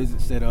couple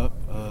visits set up,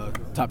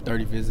 top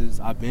 30 visits.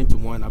 I've been to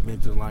one. I've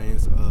been to the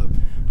Lions.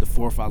 The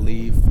 4th, I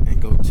leave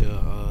and go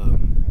to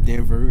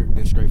Denver.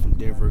 Then straight from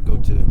Denver, go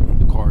to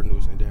the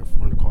Cardinals. And then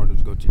from the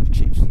Cardinals, go to the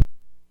Chiefs.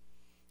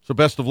 So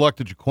best of luck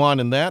to Jaquan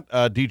in that.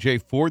 DJ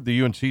Ford,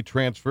 the UNC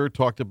transfer,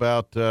 talked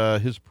about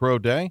his pro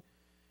day.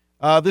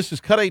 This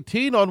is Cut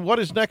 18 on what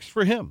is next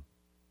for him.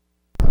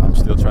 I'm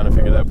still trying to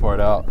figure that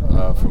part out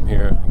from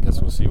here. I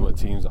guess we'll see what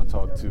teams I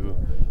talk to.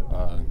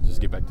 Just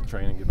get back to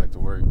training, get back to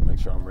work, make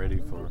sure I'm ready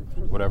for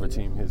whatever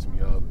team hits me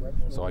up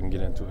so I can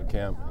get into a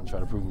camp and try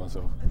to prove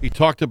myself. He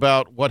talked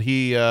about what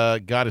he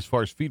got as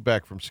far as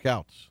feedback from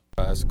scouts.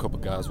 I asked a couple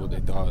guys what they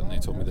thought, and they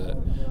told me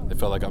that they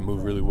felt like I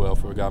moved really well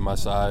for a guy my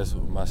size,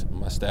 my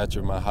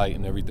stature, my height,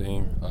 and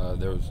everything.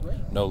 There was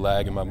no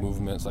lag in my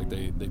movements like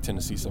they tend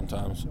to see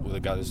sometimes with a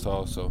guy this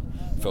tall, so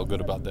I felt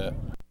good about that.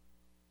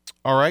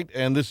 All right,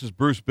 and this is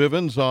Bruce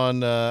Bivens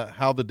on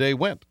how the day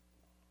went.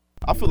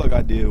 I feel like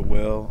I did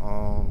well.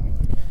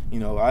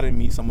 I didn't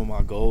meet some of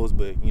my goals,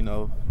 but,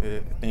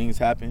 things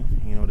happen.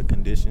 The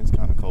conditions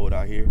kind of cold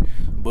out here.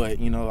 But,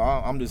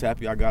 I'm just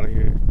happy I got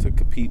here to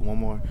compete one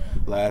more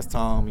last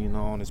time,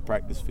 on this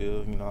practice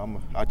field.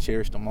 I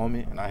cherish the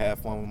moment, and I had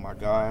fun with my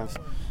guys.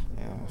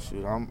 And,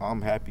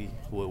 I'm happy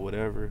with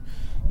whatever.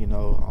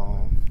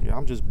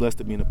 I'm just blessed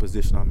to be in the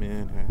position I'm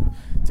in and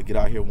to get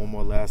out here one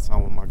more last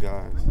time with my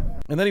guys.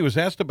 And then he was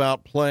asked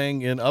about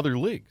playing in other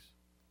leagues.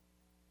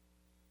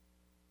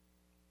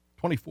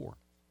 24.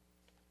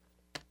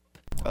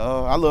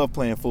 I love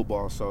playing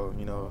football, so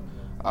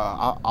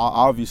I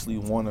obviously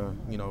want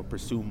to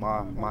pursue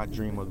my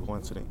dream of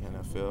going to the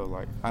NFL.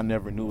 Like I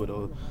never knew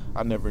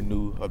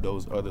of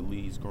those other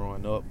leagues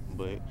growing up,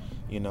 but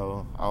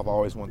I've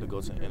always wanted to go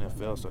to the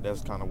NFL, so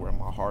that's kind of where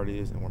my heart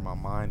is and where my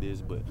mind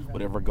is. But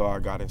whatever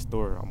God got in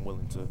store, I'm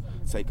willing to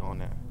take on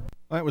that.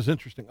 That was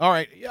interesting. All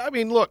right, yeah, I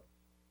mean, look,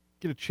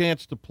 get a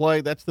chance to play.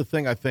 That's the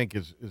thing I think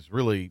is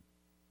really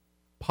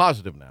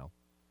positive now.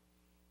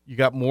 You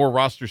got more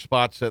roster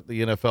spots at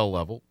the NFL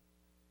level.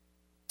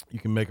 You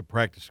can make a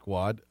practice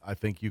squad. I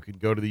think you can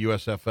go to the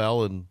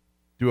USFL and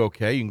do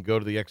okay. You can go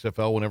to the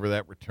XFL whenever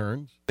that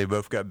returns. They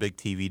both got big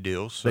TV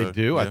deals. So, they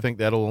do. Yeah. I think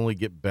that'll only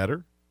get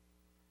better.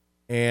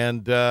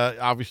 And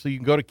obviously you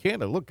can go to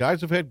Canada. Look,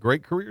 guys have had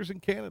great careers in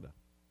Canada.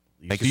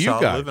 Make a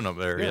solid living up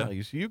there, yeah.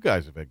 You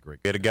guys have had great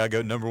careers. We had a guy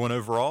go number 1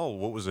 overall,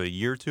 what was it, a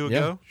year or two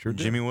ago? Sure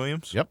did. Jimmy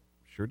Williams? Yep,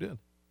 sure did.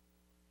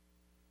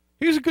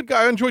 He's a good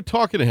guy. I enjoyed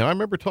talking to him. I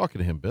remember talking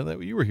to him,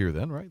 Ben. You were here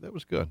then, right? That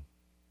was good.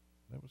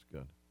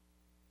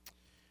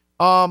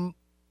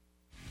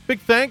 Big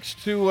thanks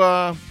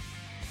to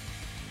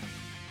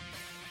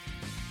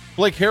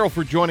Blake Harrell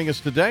for joining us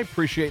today.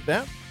 Appreciate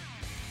that.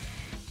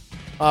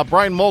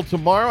 Brian Mold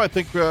tomorrow. I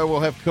think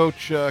we'll have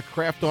Coach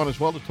Kraft on as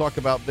well to talk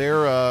about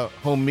their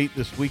home meet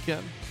this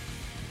weekend.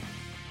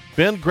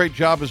 Ben, great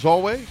job as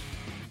always.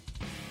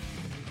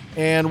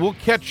 And we'll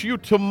catch you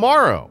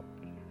tomorrow.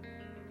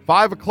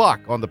 5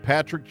 o'clock on the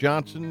Patrick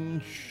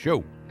Johnson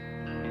Show.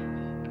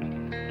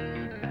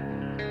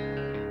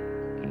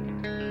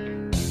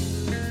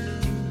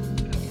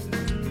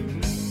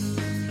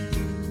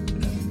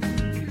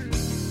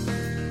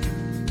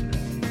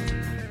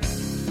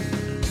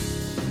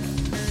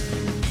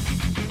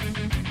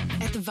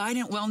 At the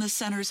Vidant Wellness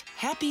Centers,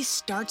 happy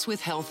starts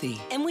with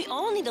healthy. And we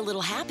all need a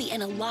little happy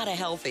and a lot of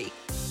healthy.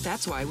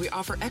 That's why we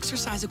offer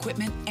exercise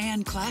equipment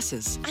and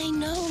classes. I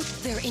know.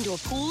 There are indoor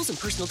pools and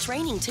personal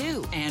training,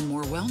 too. And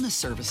more wellness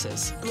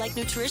services. Like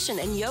nutrition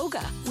and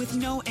yoga. With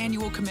no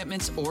annual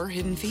commitments or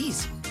hidden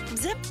fees.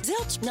 Zip,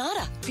 zilch,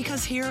 nada.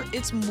 Because here,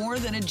 it's more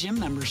than a gym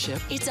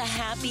membership. It's a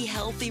happy,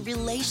 healthy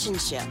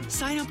relationship.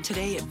 Sign up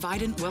today at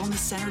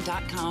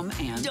VidantWellnessCenter.com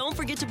and... Don't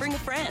forget to bring a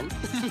friend.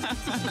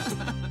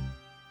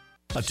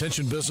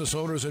 Attention business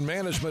owners and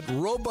management,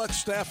 Roebuck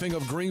Staffing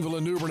of Greenville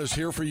and New Bern is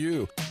here for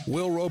you.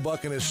 Will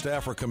Roebuck and his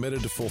staff are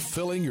committed to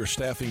fulfilling your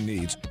staffing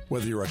needs.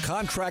 Whether you're a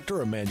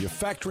contractor, a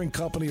manufacturing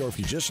company, or if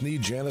you just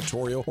need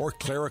janitorial or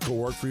clerical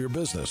work for your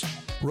business.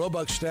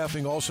 Roebuck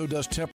Staffing also does temporary